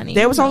hurt, But honey.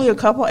 there was only a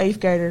couple 8th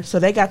graders, so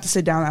they got to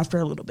sit down after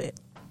a little bit.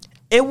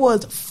 It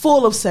was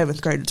full of 7th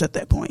graders at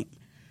that point.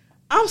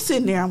 I'm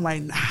sitting there. I'm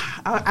like, nah,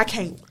 I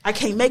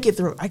can't make it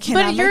through. I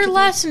cannot. But your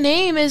last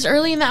name is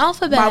early in the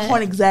alphabet. My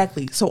point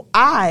exactly. So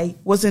I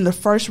was in the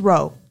first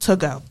row to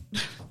go.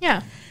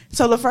 Yeah.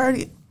 So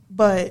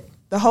but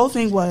the whole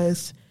thing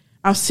was,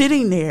 I'm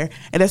sitting there,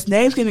 and as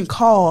names getting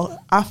called,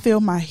 I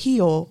feel my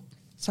heel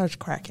starts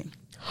cracking.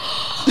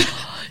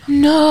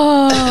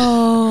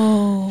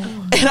 No.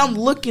 And I'm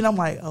looking. I'm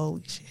like,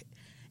 holy shit.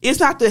 It's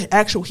not the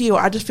actual heel.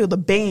 I just feel the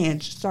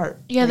band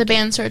start. Yeah, the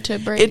breaking. band start to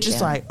break. It's just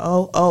like,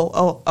 oh,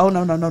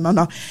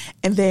 no.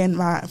 And then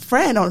my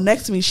friend on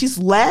next to me, she's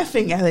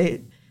laughing at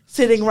it,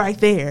 sitting right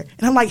there.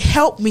 And I'm like,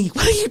 help me.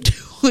 What are you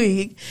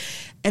doing?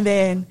 And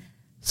then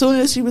as soon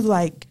as she was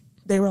like,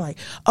 they were like,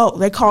 oh,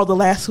 they called the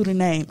last student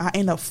name. I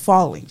end up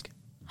falling.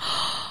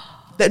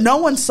 That no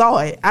one saw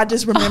it. I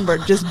just remember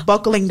just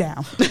buckling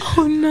down.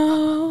 Oh,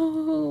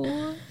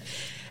 no.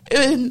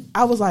 And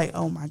I was like,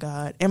 oh my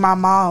God. And my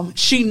mom,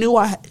 she knew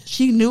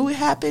it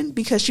happened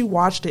because she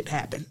watched it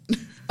happen.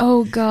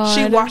 Oh God.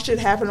 She watched it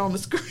happen on the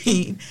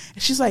screen.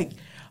 And she's like,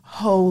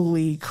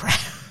 holy crap.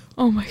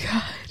 Oh my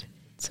God.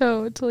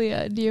 So,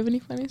 Talia, do you have any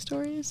funny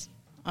stories?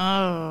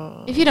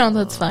 Oh. If you don't,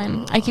 that's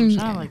fine. I can. I'm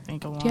trying to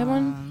think of one. Do you have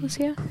one,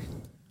 Lucia?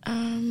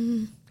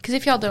 Because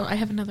if y'all don't, I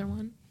have another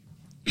one.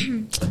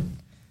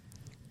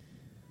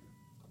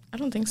 I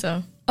don't think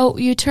so. Oh,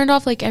 you turned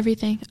off like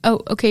everything. Oh,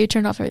 okay, you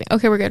turned off everything.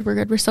 Okay, we're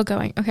good. We're still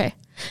going. Okay.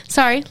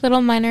 Sorry,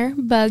 little minor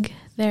bug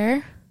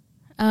there.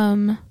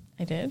 I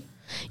did?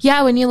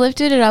 Yeah, when you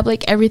lifted it up,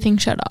 like everything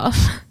shut off.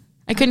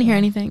 I couldn't hear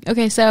anything.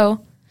 Okay,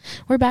 so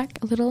we're back.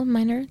 A little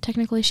minor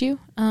technical issue.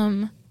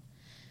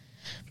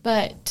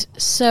 But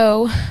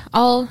so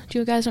do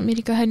you guys want me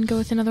to go ahead and go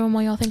with another one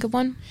while y'all think of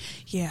one?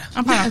 Yeah.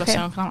 I'm probably not Okay.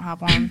 going to because I don't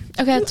have one.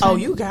 Okay, that's Oh, fine.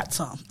 you got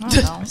some. I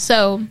don't know.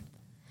 So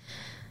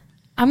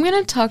I'm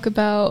going to talk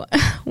about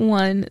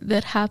one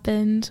that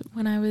happened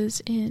when I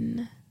was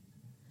in,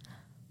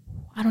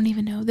 I don't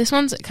even know. This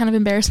one's kind of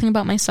embarrassing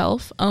about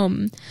myself.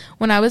 When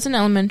I was in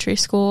elementary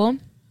school,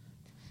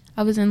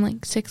 I was in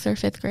like 6th or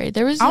 5th grade.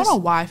 There was I don't know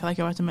why I feel like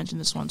I have to mention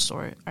this one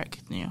story. All right,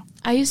 continue.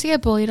 I used to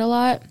get bullied a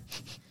lot.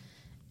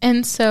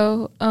 And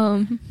so,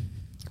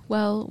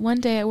 one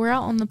day we're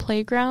out on the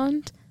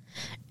playground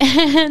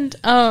and,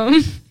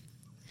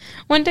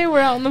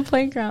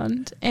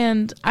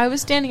 and I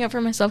was standing up for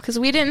myself because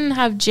we didn't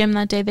have gym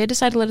that day. They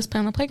decided to let us play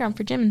on the playground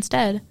for gym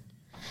instead.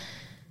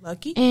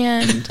 Lucky.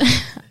 And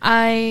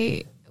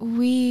I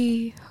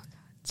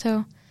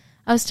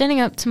was standing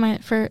up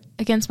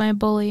against my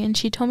bully, and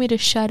she told me to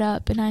shut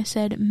up, and I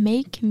said,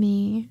 "Make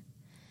me."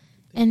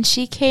 And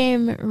she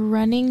came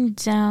running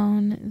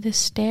down the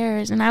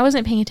stairs, and I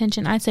wasn't paying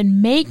attention. I said,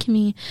 "Make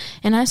me,"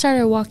 and I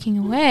started walking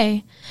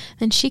away.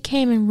 Then she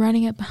came and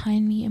running up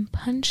behind me and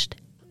punched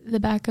the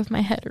back of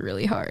my head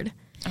really hard.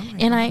 Oh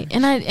my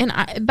And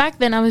I back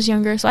then I was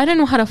younger, so I didn't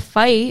know how to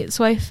fight.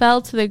 So I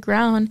fell to the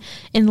ground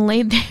and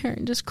laid there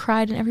and just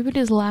cried, and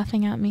everybody was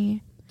laughing at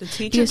me. The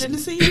teacher Because didn't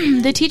see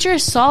you? the teacher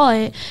saw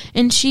it,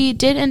 and she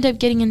did end up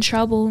getting in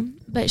trouble,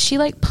 but she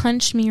like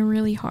punched me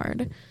really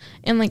hard.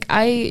 And like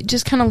I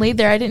just kind of laid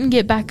there. I didn't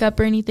get back up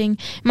or anything.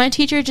 My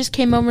teacher just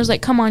came over and was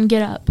like, "Come on,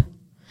 get up."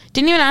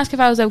 Didn't even ask if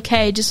I was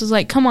okay. Just was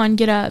like, "Come on,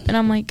 get up." And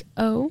I'm like,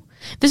 "Oh."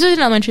 This was in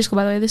elementary school,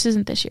 by the way. This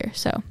isn't this year.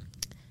 So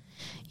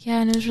yeah,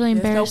 and it was really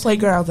There's no embarrassing.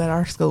 playgrounds at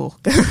our school.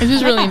 It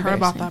was really I heard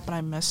embarrassing. about that, but I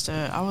missed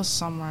it. I was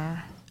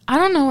somewhere. I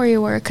don't know where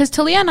you were, because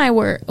Talia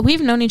and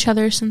we've known each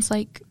other since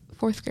like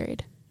 4th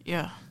grade.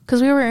 Yeah.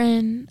 Because we were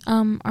in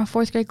our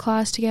 4th grade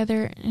class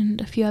together and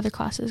a few other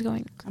classes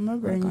going. I'm gonna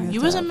bring this You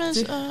was up. in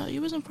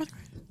you was in 4th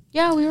grade?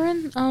 Yeah, we were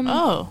in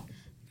Oh.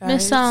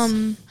 Miss Guys,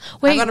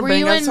 wait, I'm gonna were bring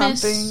you up in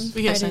something. Miss?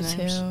 We I get do say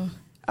names. too.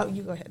 Oh,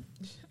 you go ahead.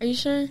 Are you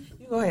sure?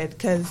 You go ahead,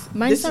 because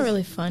Mine's not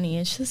really funny.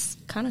 It's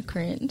just kind of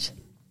cringe.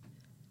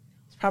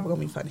 It's probably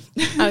gonna be funny.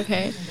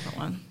 Okay. Different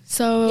one.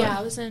 So Yeah,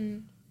 I was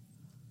in.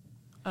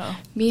 Oh.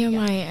 me and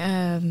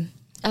my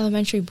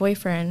elementary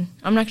boyfriend,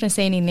 I'm not going to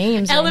say any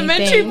names or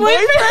Elementary anything. boyfriend.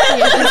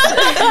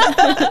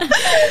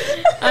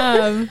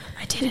 I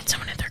dated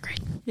someone in 3rd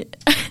grade.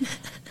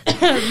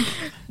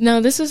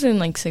 No, this was in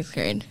like 6th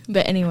grade.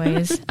 But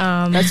anyways,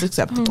 That's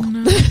acceptable. Oh,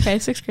 no. Okay,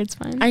 6th grade's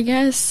fine. I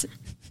guess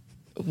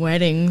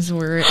weddings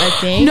were a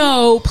thing.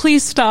 No,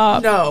 please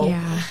stop. No.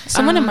 Yeah.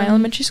 Someone in my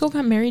elementary school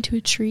got married to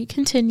a tree.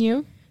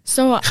 Continue.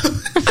 So I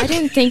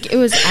didn't think it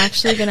was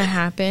actually going to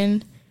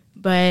happen,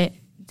 but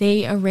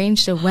they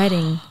arranged a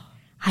wedding.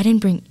 I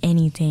didn't bring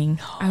anything.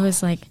 I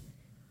was like,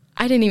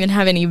 I didn't even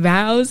have any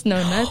vows,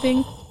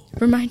 nothing.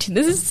 Remind you,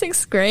 this is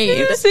 6th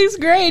grade. 6th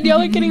grade.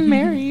 Y'all are getting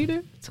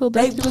married. So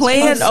They that's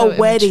planned so a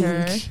wedding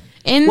immature.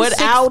 in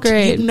without 6th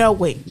grade. you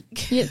knowing.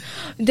 Yeah,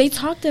 they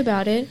talked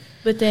about it,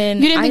 but then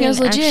You didn't think it was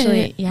legit?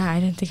 Actually, yeah, I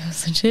didn't think it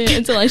was legit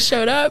until I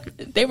showed up.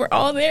 They were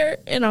all there,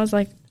 and I was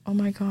like, "Oh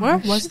my god!" Where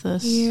was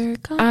this? Here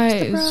comes I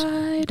the was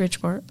bride.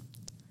 Bridgeport.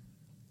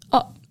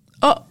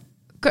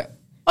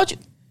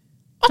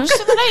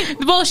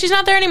 Well, she's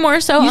not there anymore.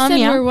 So You said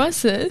yeah. where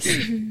was this?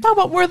 Talk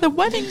about where the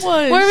wedding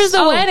was. Where was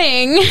the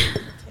wedding?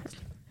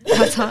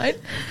 Outside.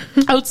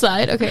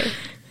 Outside. Okay.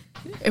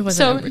 It wasn't.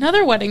 So over.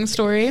 another wedding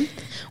story.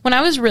 When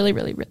I was really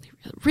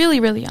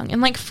young,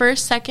 in like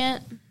 1st,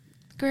 2nd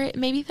grade,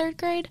 maybe 3rd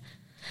grade,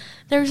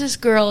 there was this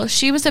girl.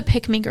 She was a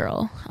pick-me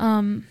girl.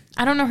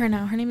 I don't know her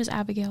now. Her name is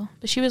Abigail.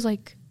 But she was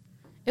like,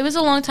 it was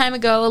a long time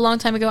ago.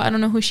 I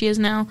don't know who she is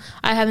now.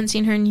 I haven't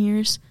seen her in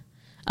years.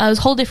 It was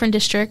a whole different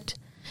district.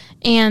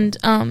 And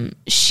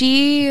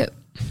she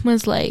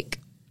was like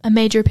a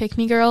major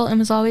pick-me girl and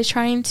was always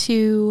trying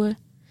to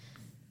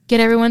get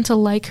everyone to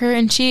like her.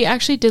 And she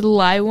actually did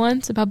lie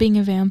once about being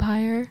a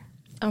vampire.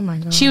 Oh my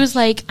god. She was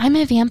like, "I'm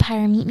a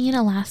vampire. Meet me in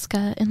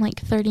Alaska in like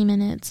 30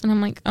 minutes." And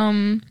I'm like,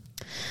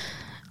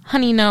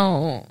 honey,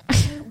 no.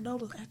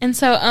 And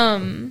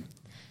so,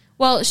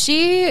 well,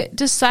 she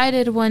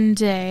decided one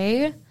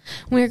day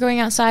when we were going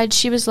outside,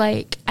 she was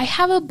like, "I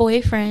have a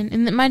boyfriend."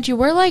 And mind you,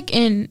 we're like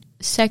in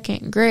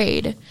 2nd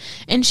grade.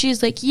 And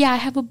she's like, "Yeah, I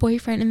have a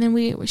boyfriend." And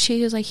then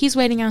she was like, "He's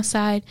waiting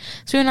outside."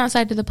 So we went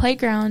outside to the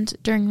playground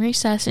during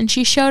recess, and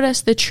she showed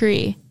us the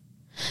tree.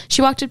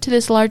 She walked up to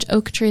this large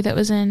oak tree that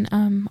was in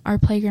our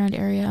playground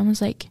area and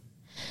was like,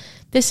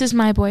 "This is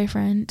my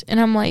boyfriend." And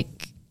I'm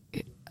like,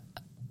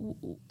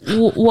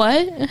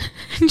 "What?"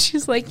 And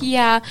she's like,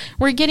 "Yeah,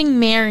 we're getting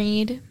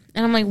married."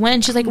 And I'm like,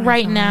 "When?" She's like,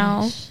 "Right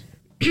now."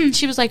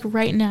 She was like,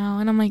 "Right now."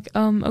 And I'm like,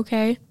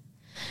 okay.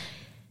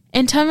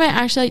 And tell me,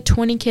 actually, like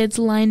 20 kids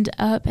lined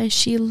up as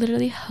she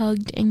literally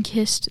hugged and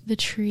kissed the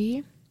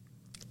tree.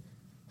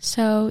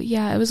 So,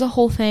 yeah, it was a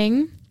whole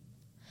thing.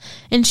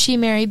 And she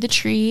married the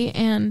tree,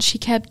 and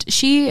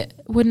she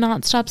would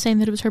not stop saying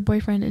that it was her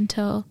boyfriend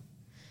until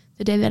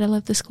the day that I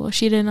left the school.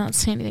 She did not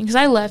say anything, because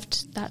I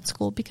left that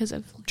school because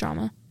of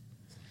drama.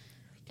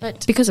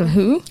 But Because of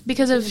who?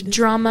 because of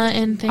drama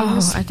and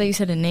things. Oh, I thought you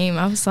said a name.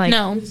 I was like,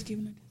 No,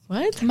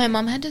 what? my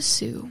mom had to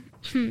sue.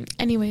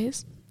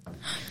 Anyways,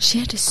 She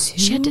had to sue?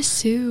 she had to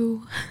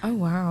sue. Oh,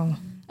 wow.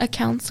 A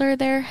counselor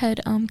there had,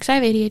 because I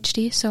have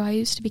ADHD, so I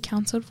used to be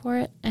counseled for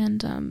it,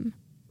 and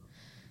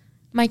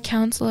my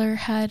counselor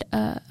had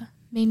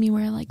made me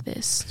wear like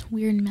this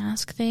weird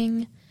mask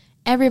thing.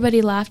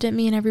 Everybody laughed at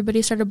me, and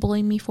everybody started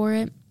bullying me for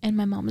it, and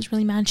my mom was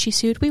really mad. She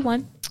sued. We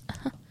won.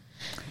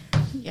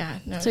 Yeah,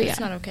 no, So, it's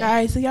yeah. not okay.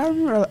 Guys, so y'all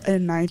remember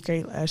in 9th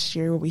grade last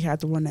year where we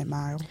had to run that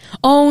mile?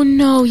 Oh,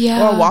 no,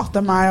 yeah. Or walk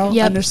the mile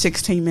Yep. under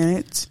 16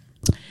 minutes?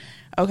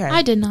 Okay.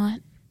 I did not.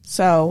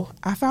 So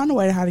I found a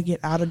way how to get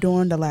out of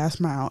doing the last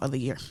mile of the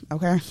year.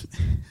 Okay.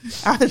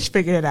 I just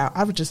figured it out.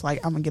 I was just like,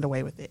 I'm going to get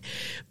away with it.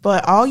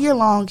 But all year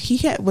long,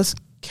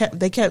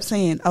 they kept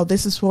saying, oh,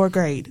 this is for a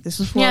grade. This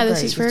is for a grade.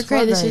 This is for a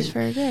grade. This is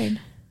for a grade.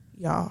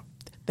 Y'all,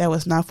 that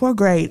was not for a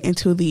grade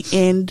until the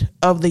end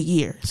of the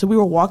year. So we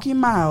were walking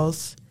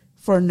miles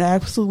for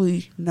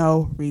absolutely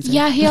no reason.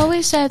 Yeah, he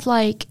always said,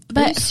 like,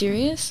 Are you but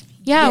serious?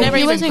 yeah, He never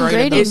he even wasn't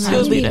graded grading those that.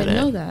 times. Until we the- did I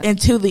know it. that.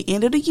 Until the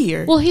end of the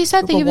year. Well, he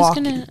said that he for was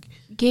walking. going to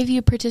give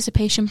you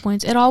participation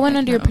points. It all went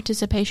under your no.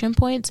 participation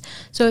points.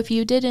 So if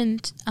you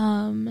didn't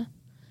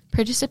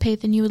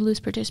participate, then you would lose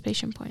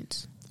participation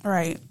points. All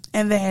right.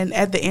 And then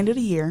at the end of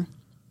the year,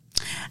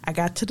 I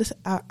got to this.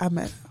 I I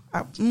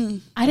beat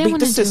didn't the want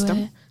to do system.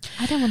 it.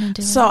 I didn't want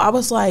to do So it. I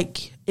was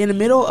like, in the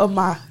middle of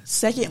my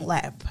second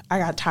lap, I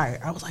got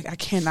tired. I was like, I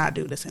cannot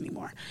do this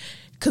anymore.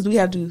 Because we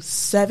had to do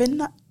seven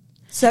Yeah,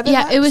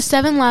 laps? it was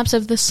 7 laps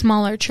of the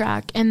smaller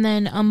track, and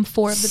then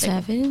 4 of the big.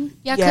 7?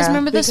 Yeah, because Yeah,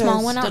 remember the small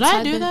because- one Did outside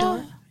I do the that?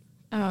 door?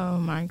 Oh,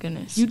 my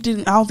goodness. You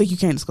didn't. I don't think you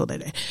came to school that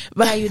day.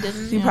 But Yeah, you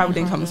didn't. You probably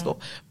didn't come to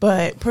school.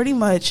 But pretty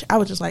much, I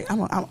was just like, I'm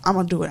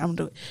gonna do it. I'm gonna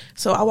do it.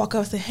 So I walk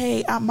up and say,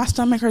 hey, my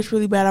stomach hurts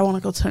really bad. I want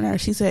to go to the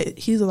nurse. He's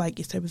like,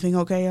 is everything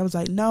okay? I was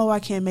like, no, I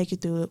can't make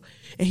it through.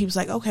 And he was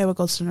like, okay, we'll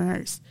go to the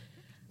nurse.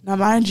 Now,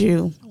 mind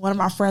you, one of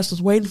my friends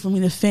was waiting for me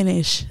to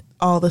finish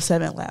all the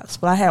 7 laps,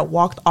 but I had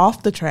walked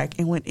off the track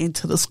and went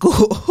into the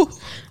school.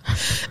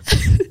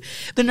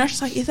 The nurse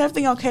was like, is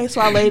everything okay? So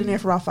I laid in there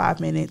for about 5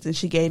 minutes, and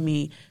she gave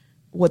me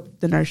what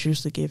the nurse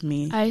used to give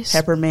me, Ice.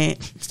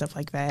 peppermint, stuff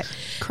like that.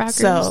 Crackers.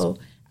 So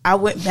I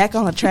went back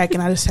on the track,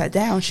 and I just sat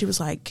down. She was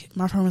like,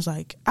 my friend was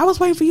like, I was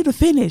waiting for you to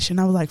finish. And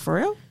I was like, for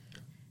real?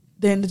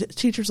 Then the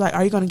teacher was like,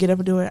 are you going to get up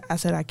and do it? I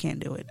said, I can't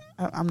do it.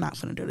 I'm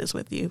not going to do this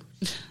with you.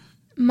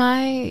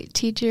 My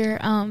teacher,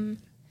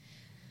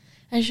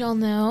 as y'all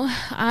know,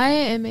 I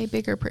am a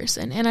bigger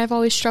person, and I've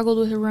always struggled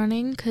with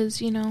running because,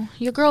 you know,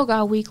 your girl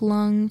got weak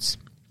lungs.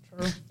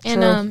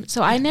 And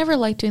so I never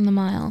liked doing the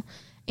mile.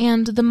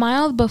 And the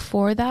mile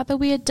before that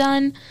we had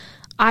done,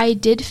 I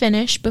did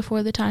finish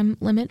before the time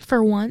limit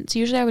for once.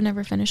 Usually I would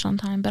never finish on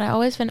time, but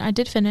I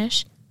did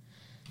finish.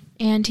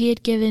 And he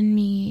had given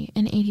me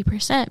an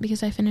 80%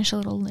 because I finished a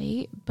little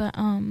late, but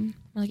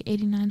like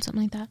 89,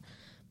 something like that.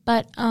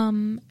 But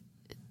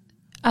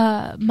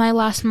my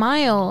last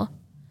mile,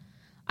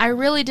 I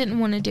really didn't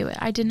want to do it.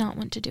 I did not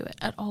want to do it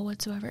at all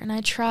whatsoever. And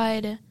I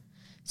tried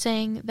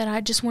saying that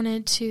I just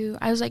wanted to,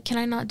 I was like, can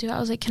I not do it? I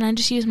was like, can I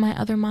just use my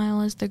other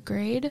mile as the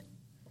grade?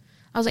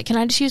 I was like, can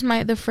I just use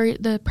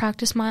the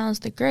practice mile as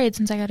the grade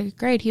since I got a good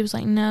grade? He was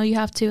like, no, you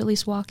have to at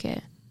least walk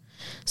it.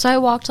 So I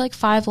walked like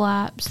 5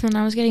 laps, and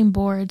I was getting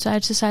bored, so I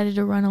just decided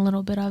to run a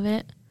little bit of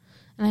it.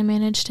 And I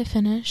managed to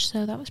finish,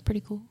 so that was pretty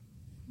cool.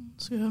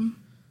 That's good.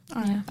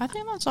 All right. Yeah. I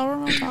think that's all we're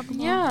going to talk about.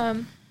 Yeah.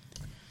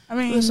 I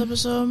mean, This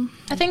episode.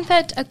 I think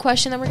that a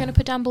question that we're going to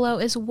put down below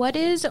is, what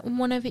is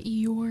one of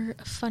your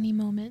funny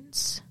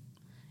moments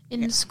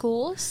in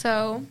school?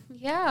 So,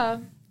 yeah.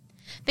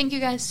 Thank you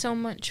guys so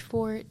much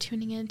for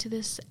tuning in to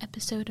this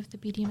episode of the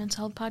BDU Men's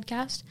Health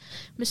Podcast.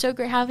 It was so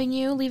great having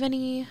you. Leave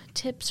any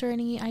tips or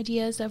any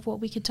ideas of what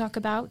we could talk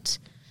about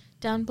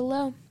down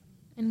below.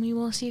 And we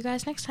will see you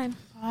guys next time.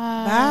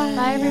 Bye.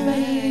 Bye,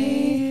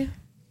 everybody.